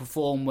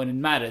overperform when it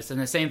matters, and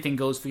the same thing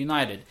goes for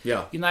United.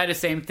 Yeah. United,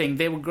 same thing.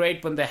 They were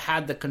great when they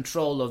had the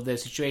control of their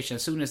situation.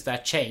 As soon as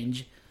that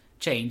changed,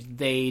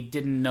 they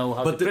didn't know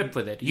how to grip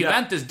with it.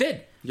 Juventus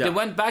did. Yeah. They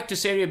went back to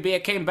Serie B,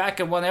 came back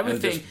and won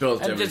everything.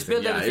 And just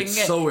built everything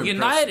again. So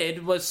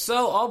United was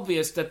so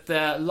obvious that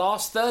the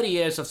last 30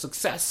 years of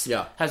success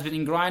has been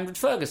ingrained with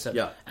Ferguson.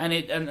 Yeah.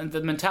 And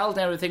the mentality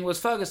and everything was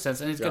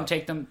Ferguson's, and it's going to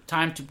take them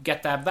time to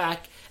get that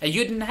back. And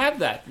you didn't have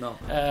that. No.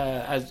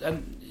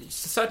 And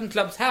certain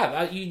clubs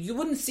have. You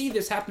wouldn't see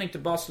this happening to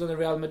Barcelona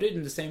and Real Madrid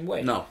in the same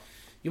way. No.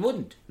 You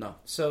wouldn't. No.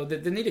 So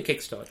they need a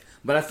kickstart.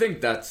 But I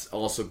think that's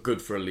also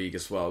good for a league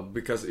as well,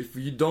 because if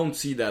you don't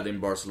see that in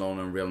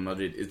Barcelona and Real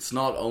Madrid, it's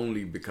not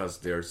only because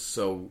they're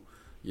so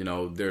you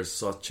know, there's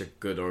such a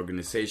good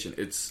organization.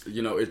 It's,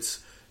 you know,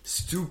 it's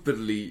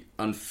stupidly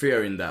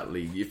unfair in that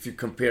league if you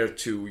compare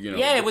to, you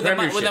know, with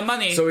the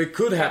money. So it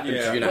could happen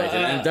to United,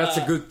 and that's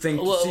a good thing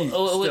to see.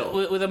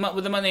 With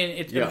the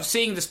money,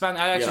 seeing the span.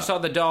 I actually saw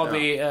the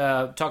derby.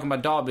 Talking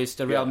about derbies,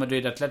 the Real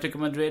Madrid, Atletico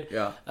Madrid.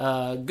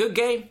 Good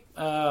game.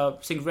 I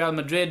think Real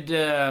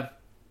Madrid.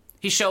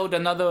 He showed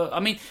another. I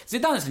mean,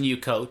 Zidane is a new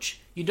coach.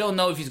 You don't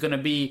know if he's going to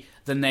be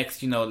the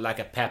next, you know, like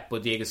a Pep or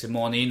Diego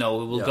Simeone, you know,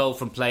 who will go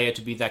from player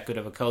to be that good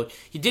of a coach.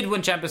 He did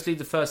win Champions League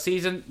the first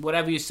season.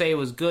 Whatever you say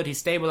was good. He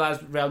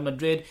stabilized Real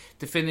Madrid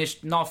to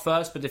finish not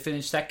first, but they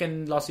finished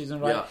second last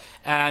season, right?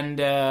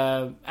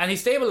 Yeah. And he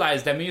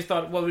stabilized them. And you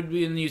thought, what would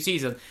be in the new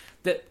season?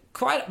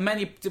 Quite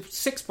many,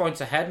 6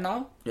 points ahead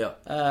now.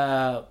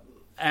 Yeah.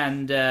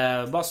 And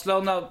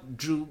Barcelona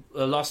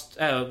lost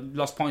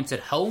points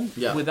at home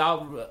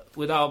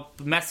without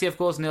Messi, of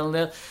course,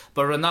 0-0.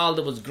 But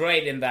Ronaldo was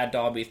great in that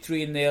derby,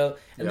 3-0.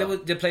 And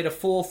they played a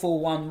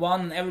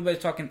 4-4-1-1.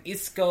 Everybody's talking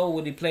Isco,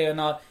 would he play or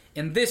not?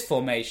 In this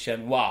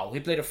formation, wow, he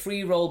played a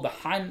free role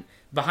behind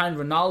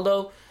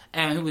Ronaldo,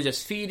 and he was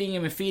just feeding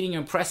him,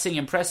 pressing.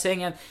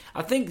 And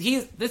I think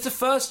this is the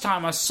first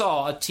time I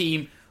saw a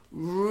team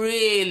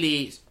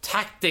really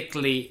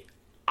tactically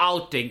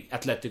outing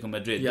Atletico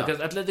Madrid, because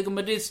Atletico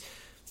Madrid's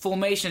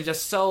formation is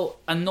just so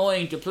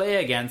annoying to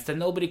play against that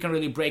nobody can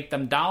really break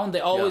them down. They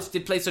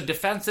play so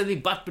defensively,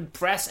 but with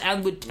press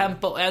and with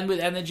tempo and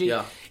with energy.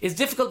 It's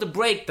difficult to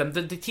break them.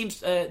 The teams,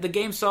 the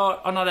games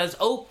are not as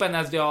open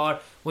as they are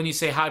when you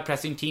say high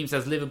pressing teams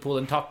as Liverpool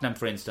and Tottenham,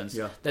 for instance.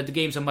 That the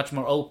games are much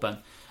more open.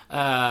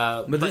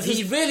 But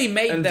he really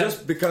made them. And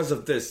just because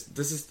of this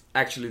is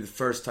actually the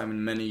first time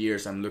in many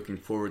years I'm looking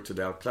forward to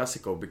the El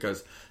Clasico,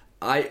 because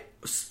I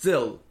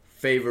still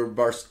favor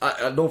Barca.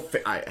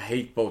 I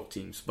hate both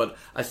teams, but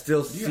I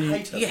still see.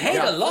 You hate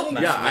a lot,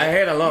 man. Yeah, I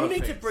hate a lot. You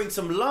need to bring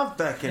some love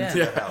back into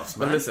the house,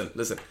 man. But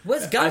listen.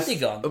 Where's Gandhi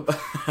gone?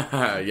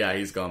 Yeah,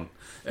 he's gone.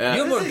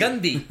 You're more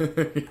Gandhi.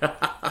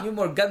 You're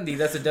more Gandhi.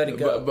 That's a dirty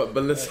girl. But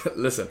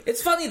listen.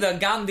 It's funny that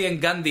Gandhi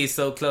and Gandhi is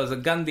so close.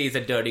 Gandhi is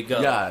a dirty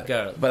girl.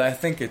 Yeah, but I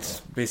think it's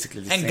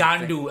basically the same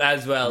Gandu thing.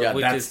 as well, yeah,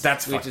 which is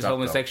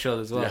homosexual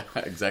as well.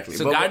 Yeah, exactly.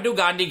 So Gandu,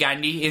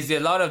 Gandhi is a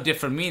lot of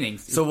different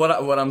meanings. So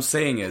what I'm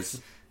saying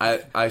is,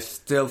 I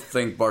still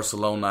think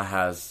Barcelona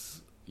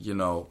has, you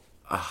know,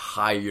 a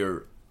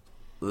higher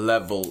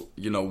level,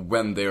 you know,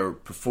 when they're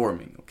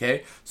performing,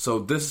 okay? So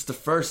this is the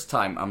first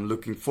time I'm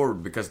looking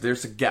forward, because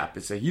there's a gap.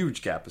 It's a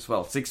huge gap as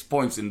well. 6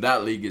 points in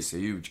that league is a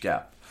huge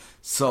gap.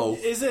 So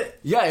is it?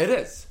 Yeah, it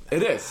is.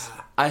 It is.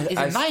 Is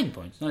it 9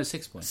 points? No, it's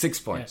 6 points. 6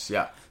 points,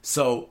 yeah.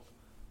 So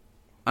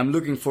I'm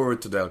looking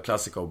forward to the El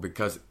Clasico,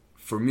 because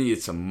for me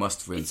it's a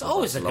must-win. It's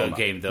always Barcelona. A good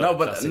game, though.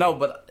 No,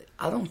 but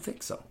I don't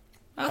think so.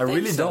 I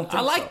really don't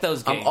think I like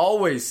those games. I'm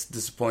always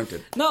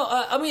disappointed. No,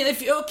 I mean,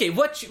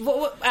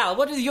 Al,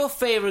 what is your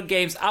favorite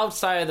games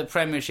outside of the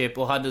Premiership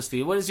or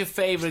Huddersfield? What is your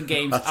favorite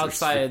games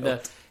outside of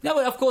the... No,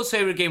 but of course,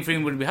 favorite game for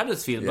him would be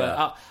Huddersfield,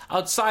 but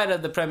outside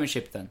of the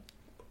Premiership then?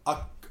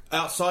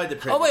 Outside the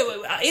Premiership?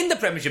 Oh, wait, in the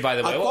Premiership, by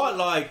the way. I quite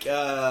like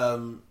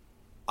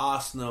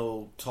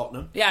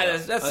Arsenal-Tottenham. Yeah,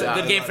 that's a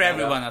good game for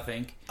everyone, I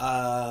think.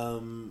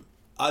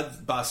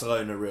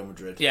 Barcelona-Real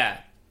Madrid. Yeah.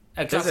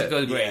 El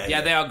Clasico is great.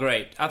 Yeah, they are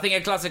great. I think El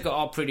Clasico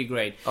are pretty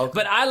great. Okay.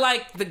 But I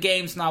like the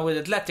games now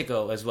with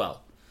Atletico as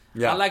well.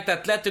 Yeah. I like the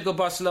Atletico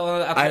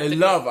Barcelona. I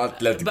love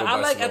Atletico But Barcelona.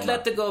 I like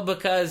Atletico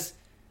because,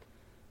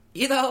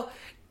 you know,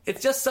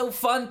 it's just so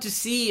fun to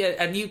see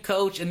a new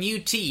coach, a new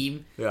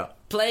team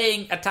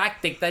playing a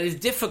tactic that is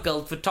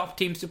difficult for top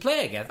teams to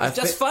play against. It's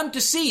just fun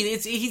to see.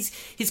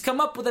 He's come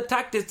up with a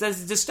tactic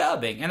that's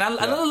disturbing, and I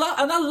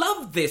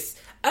love this.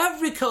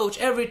 Every coach,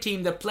 every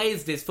team that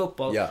plays this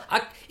football,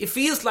 it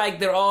feels like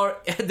they're all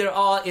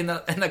in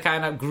a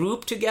kind of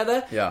group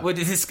together where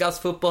they discuss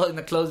football in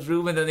a closed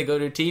room, and then they go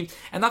to a team.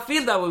 And I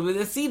feel that way when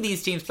I see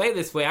these teams play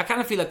this way. I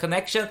kind of feel a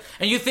connection.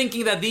 And you're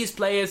thinking that these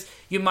players,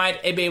 you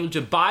might be able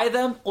to buy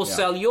them or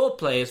sell your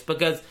players,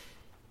 because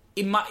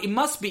it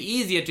must be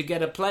easier to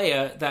get a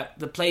player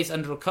that plays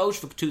under a coach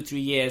for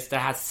 2-3 years that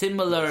has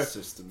similar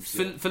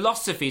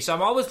philosophy. So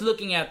I'm always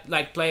looking at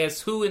like players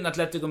who in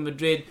Atletico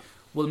Madrid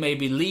will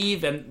maybe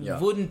leave, and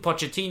wouldn't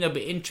Pochettino be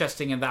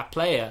interesting in that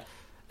player,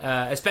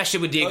 especially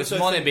with Diego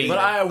Simeone being? But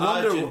I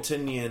wonder,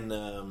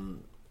 Argentinian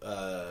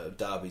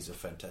derbies are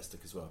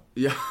fantastic as well.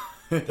 Yeah,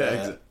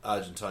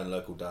 Argentine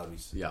local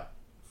derbies. Yeah,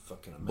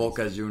 fucking amazing.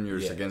 Boca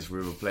Juniors against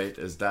River Plate.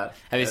 Is that?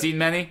 Have you seen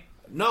many?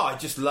 No, I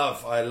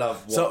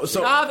love. So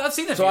I've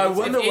seen it. So I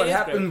wonder what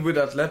happened with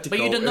Atletico. But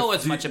you don't know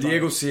as much about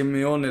Diego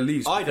Simeone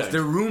leaves. I don't.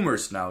 There are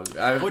rumors now.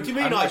 What do you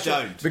mean I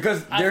don't?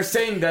 Because they're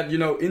saying that, you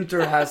know,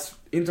 Inter has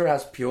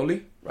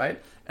Pioli,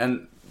 right?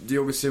 And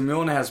Diego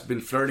Simeone has been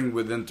flirting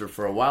with Inter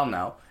for a while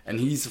now, and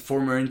he's a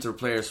former Inter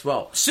player as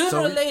well. Sooner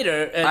or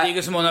later,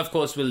 Diego Simeone, of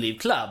course, will leave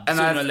club.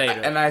 Sooner or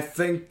later. And I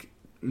think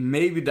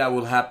maybe that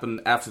will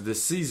happen after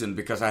this season,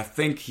 because I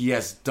think he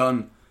has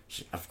done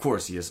of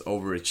course, he has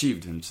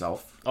overachieved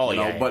himself. Oh, you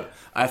know, yeah. But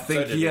I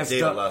think So he did has Adil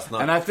done. last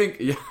night. And I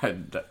think, okay.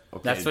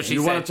 That's what she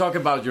you said. want to talk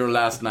about your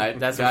last night?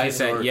 That's what she guys,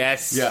 said. or-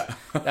 Yes. Yeah.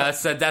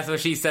 That's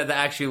what she said. That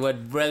actually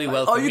went really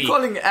well for Are me. you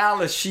calling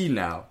Al a she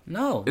now?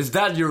 No. Is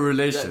that your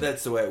relation?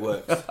 That's the way it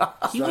works.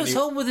 He was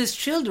home with his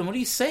children. What are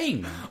you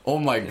saying, man? Oh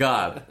my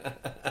God.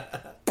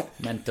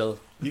 Mental.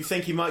 You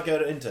think he might go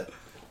to Inter?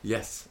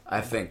 Yes,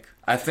 I think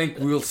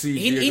we'll see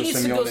He Diego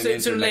needs to go Simeone in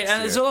Inter to next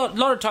and there's a year.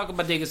 lot of talk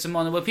about Diego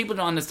Simeone. What people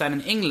don't understand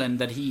in England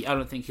that I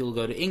don't think he'll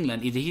go to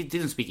England. He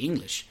didn't speak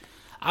English.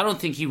 I don't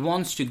think he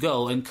wants to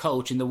go and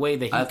coach in the way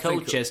that he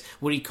coaches,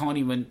 where he can't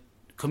even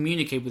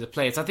communicate with the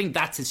players. I think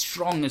that's his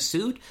strongest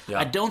suit. Yeah.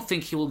 I don't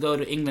think he will go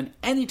to England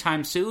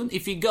anytime soon.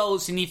 If he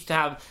goes, he needs to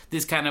have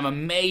this kind of a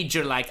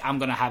major, like, I'm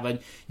going to have a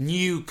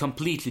new,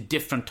 completely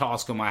different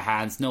task on my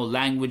hands. No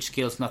language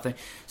skills, nothing.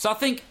 So I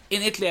think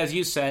in Italy, as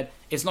you said,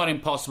 it's not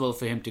impossible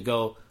for him to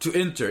go to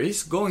Inter.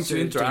 He's going to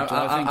Inter.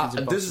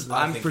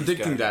 I'm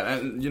predicting that,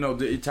 and you know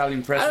the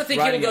Italian press. I don't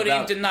think he'll go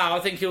to Inter now. I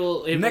think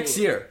he'll next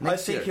year. I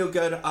think he'll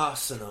go to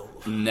Arsenal.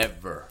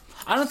 Never.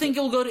 I don't think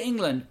he'll go to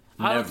England.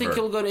 I don't think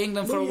Never. he'll go to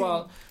England for a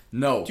while.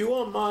 No. Do you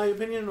want my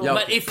opinion? Or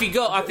But if he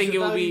go, I think it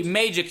will be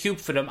major coup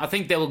for them. I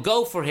think they will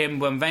go for him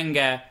when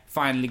Wenger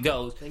finally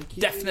goes.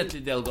 Definitely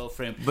they'll go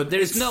for him. But there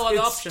is no other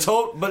option.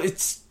 But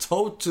it's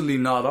totally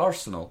not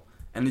Arsenal,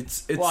 and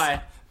it's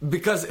why?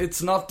 Because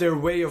it's not their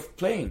way of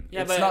playing.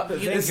 Yeah, it's but not.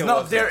 It's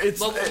not their. It's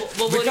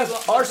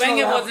because Arsenal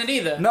Wenger wasn't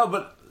either. No,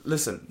 but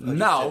listen.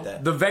 Now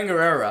the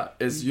Wenger era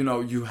is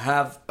you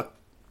have a.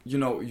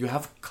 You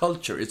have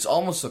culture. It's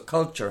almost a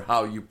culture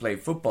how you play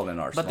football in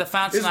Arsenal. But the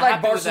fans it's are not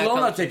like happy with that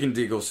Barcelona culture. taking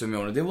Diego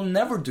Simeone. They will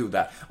never do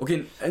that.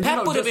 Okay, and,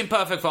 Pep would have been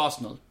perfect for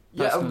Arsenal.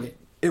 Personally.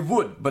 Yeah, it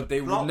would, but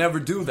they would never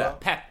do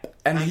that. Pep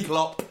and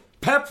Klopp.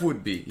 Pep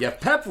would be. Yeah,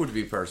 Pep would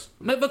be person.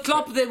 But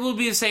Klopp, they will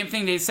be the same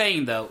thing they're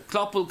saying though.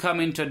 Klopp will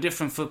come into a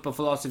different football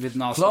philosophy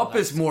than Arsenal. Klopp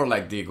is more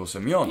like Diego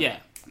Simeone. Yeah,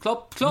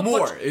 Klopp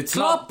more. It's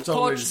Klopp, not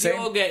totally the same.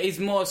 Poch, is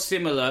more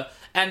similar,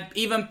 and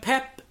even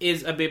Pep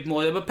is a bit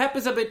more. But Pep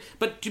is a bit.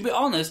 But to be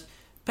honest,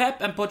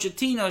 Pep and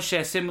Pochettino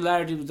share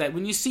similarities with that.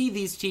 When you see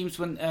these teams,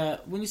 when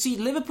you see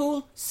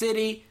Liverpool,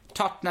 City,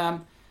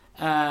 Tottenham,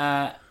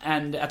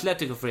 and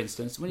Atletico, for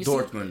instance, when you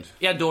Dortmund.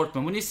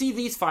 Dortmund. When you see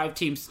these five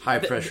teams, high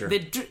pressure.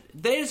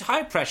 There's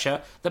high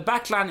pressure. The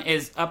backline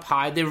is up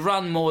high. They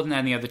run more than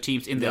any other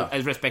teams in their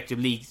respective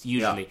leagues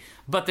usually. Yeah.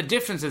 But the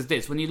difference is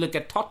this: when you look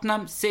at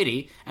Tottenham,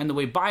 City, and the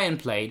way Bayern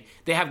played,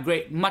 they have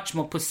much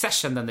more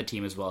possession than the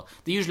team as well.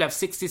 They usually have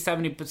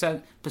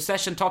 60-70%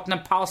 possession.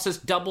 Tottenham passes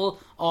double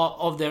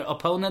of their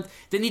opponent.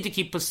 They need to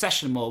keep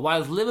possession more.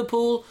 While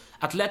Liverpool,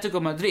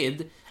 Atletico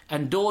Madrid,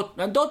 and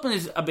Dortmund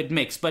is a bit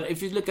mixed, but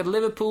if you look at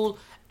Liverpool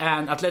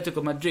and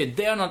Atletico Madrid,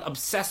 they're not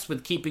obsessed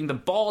with keeping the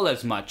ball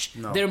as much.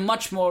 No. They're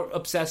much more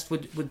obsessed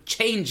with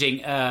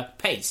changing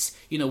pace,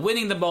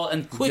 winning the ball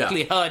and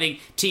quickly hurting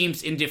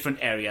teams in different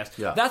areas.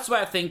 Yeah. That's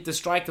why I think the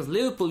strikers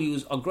Liverpool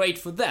use are great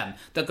for them.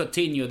 The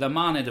Coutinho, the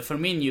Mane, the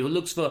Firmino, who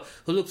looks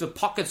for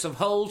pockets of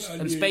holes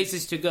and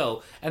spaces to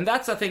go. And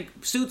that's, I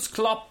think, suits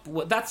Klopp.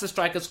 That's the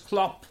strikers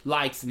Klopp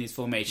likes in his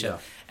formation. Yeah.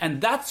 And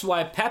that's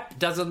why Pep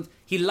doesn't.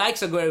 He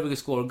likes Aguero to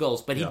score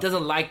goals, but he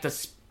doesn't like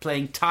the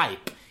playing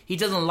type. He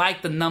doesn't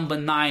like the number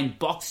 9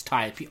 box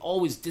type. He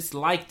always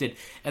disliked it.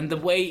 And the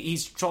way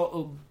he's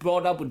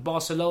brought up with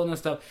Barcelona and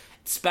stuff,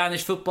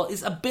 Spanish football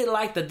is a bit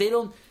like that. They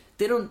don't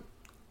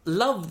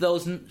love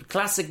those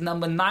classic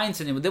number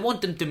 9s anymore. They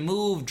want them to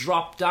move,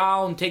 drop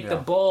down, take the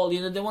ball.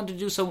 They want to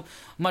do so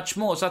much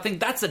more. So I think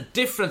that's a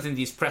difference in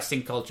these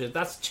pressing cultures.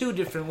 That's two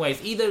different ways.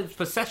 Either it's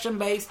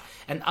possession-based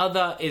and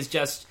other is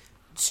just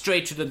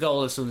straight to the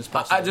goal as soon as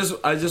possible.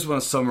 I just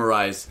want to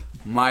summarize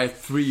my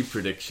 3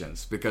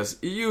 predictions because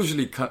it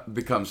usually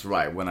becomes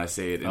right when I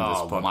say it in this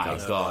podcast.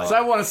 My God. So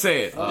I want to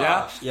say it.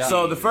 Yeah.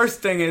 So the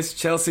first thing is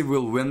Chelsea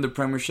will win the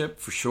Premiership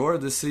for sure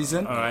this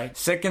season. All right.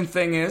 Second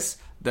thing is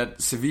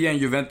that Sevilla and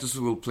Juventus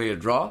will play a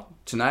draw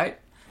tonight.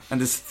 And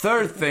this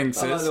third thing is...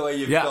 I like the way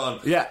you've gone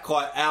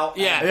quite out.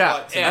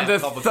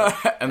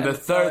 And the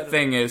third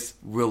thing is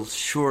we'll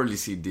surely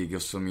see Diego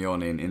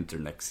Simeone in Inter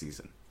next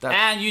season.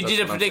 And you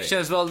did a prediction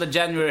as well that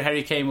January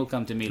Harry Kane will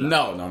come to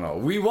Milan. No.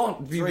 We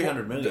won't.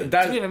 300 million.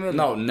 300 million.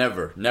 No,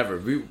 never.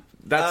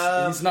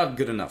 He's not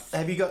good enough.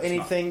 Have you got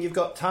anything? You've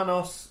got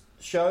Thanos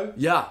show?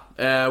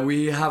 Yeah.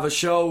 We have a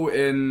show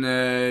in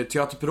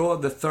Teatro Pro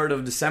the 3rd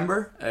of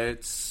December.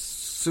 It's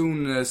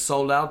soon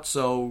sold out,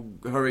 so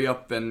hurry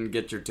up and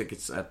get your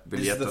tickets at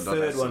Biglietto.se. This is the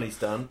third one he's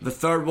done. The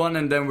third one,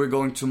 and then we're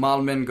going to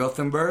Malmö and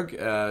Gothenburg,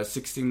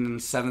 16th and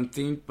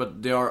 17th,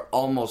 but they are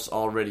almost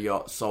already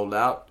sold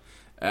out.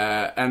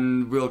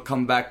 And we'll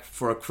come back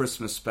for a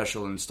Christmas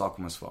special in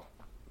Stockholm as well.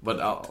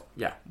 But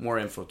more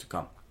info to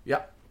come.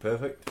 Yeah.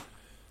 Perfect.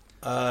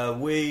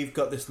 We've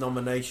got this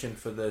nomination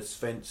for the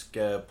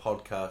Svenska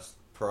podcast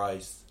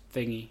prize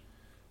thingy.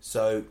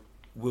 So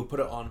we'll put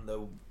it on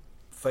the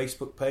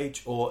Facebook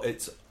page, or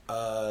it's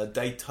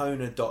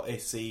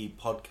Daytona.se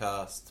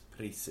podcast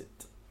priset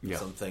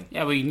something.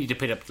 Yeah, we need to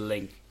put up the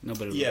link.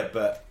 Nobody. Yeah,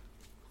 but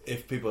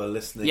if people are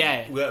listening,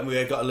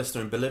 we got a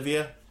listener in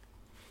Bolivia.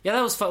 Yeah,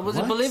 that was fun. Was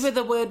it Bolivia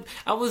the word?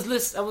 I was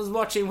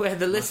watching where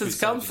the listens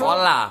come from.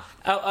 Hola.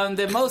 And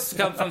the most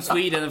come from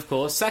Sweden, of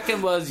course.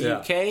 Second was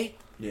UK.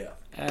 Yeah.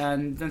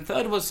 And then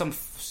third was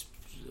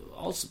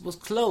also was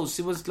close.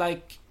 It was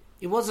like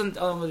it wasn't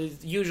the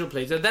usual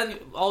place. And then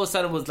all of a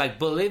sudden it was like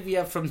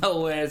Bolivia from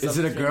nowhere. Is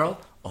it a girl?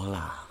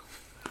 Hola.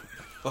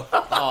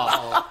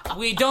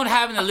 We don't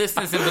have any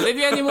listeners in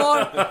Bolivia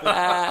anymore.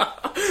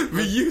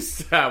 We used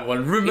to have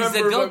one.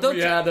 Remember when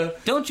we had a...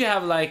 Don't you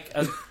have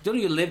don't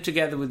you live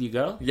together with your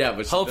girl? Yeah,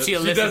 but she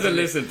doesn't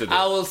listen to this.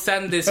 I will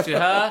send this to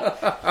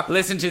her.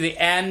 Listen to the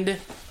end.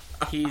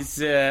 He's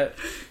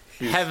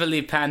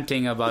heavily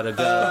panting about a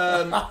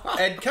girl.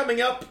 And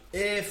coming up,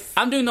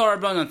 I'm doing Nora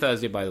Brun on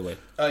Thursday, by the way.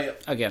 Oh, yeah.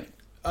 Again.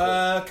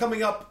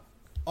 Coming up,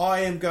 I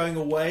am going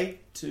away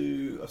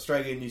to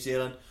Australia and New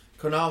Zealand.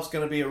 Kunal's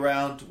going to be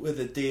around with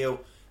a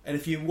deal. And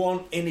if you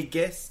want any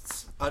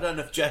guests, I don't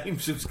know if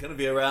James was going to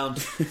be around.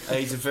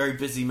 He's a very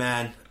busy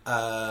man.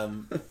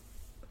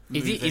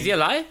 Is he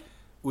alive?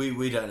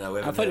 We don't know.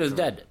 I thought he was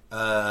dead.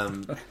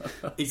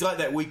 He's like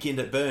that Weekend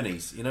at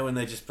Bernie's, when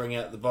they just bring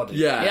out the body.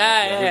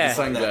 Yeah. With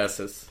the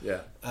sunglasses.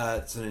 Yeah.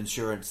 It's an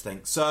insurance thing.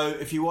 So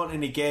if you want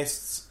any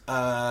guests,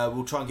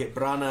 we'll try and get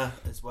Brana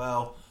as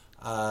well.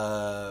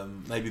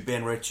 Maybe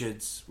Ben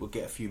Richards. We'll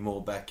get a few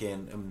more back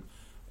in and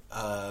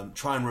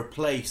try and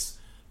replace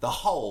the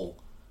hole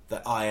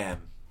that I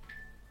am.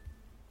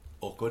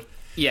 Awkward.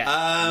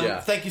 Yeah.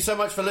 Thank you so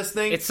much for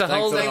listening. It's a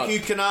hole. Thank you,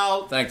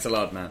 Kunal. Thanks a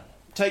lot, man.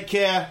 Take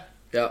care.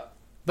 Yeah.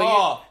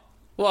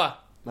 What?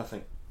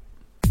 Nothing.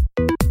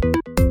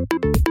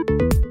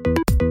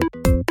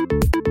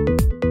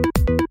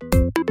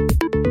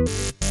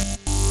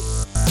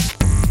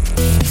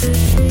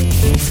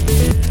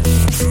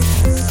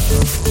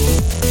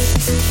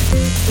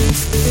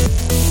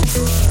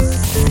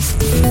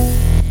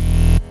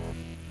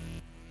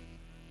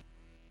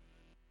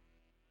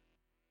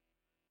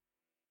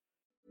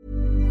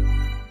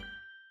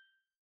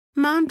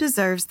 Mom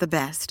deserves the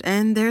best,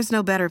 and there's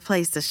no better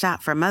place to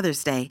shop for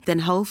Mother's Day than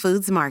Whole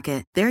Foods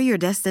Market. They're your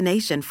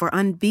destination for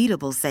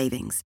unbeatable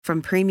savings,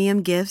 from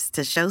premium gifts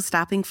to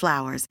show-stopping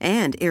flowers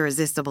and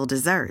irresistible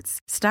desserts.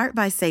 Start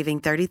by saving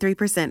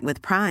 33%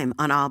 with Prime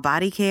on all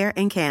body care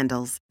and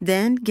candles.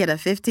 Then get a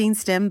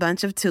 15-stem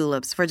bunch of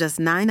tulips for just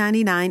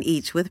 $9.99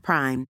 each with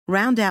Prime.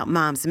 Round out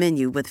Mom's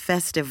menu with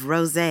festive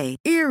rosé,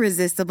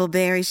 irresistible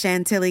berry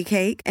chantilly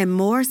cake, and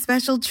more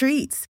special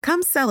treats.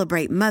 Come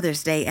celebrate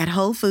Mother's Day at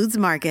Whole Foods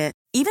Market.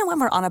 Even when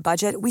we're on a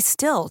budget, we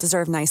still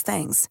deserve nice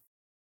things.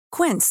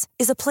 Quince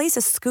is a place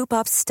to scoop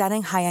up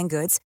stunning high-end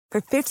goods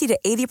for 50 to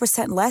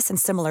 80% less than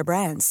similar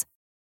brands.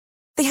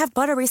 They have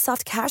buttery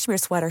soft cashmere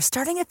sweaters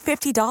starting at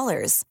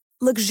 $50,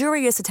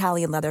 luxurious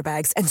Italian leather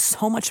bags, and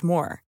so much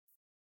more.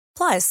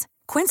 Plus,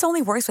 Quince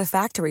only works with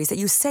factories that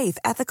use safe,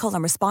 ethical,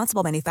 and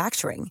responsible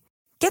manufacturing.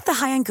 Get the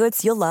high-end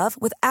goods you'll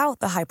love without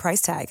the high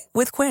price tag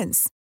with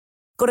Quince.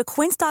 Go to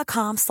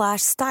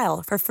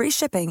quince.com/style for free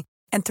shipping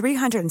and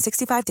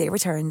 365-day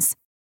returns.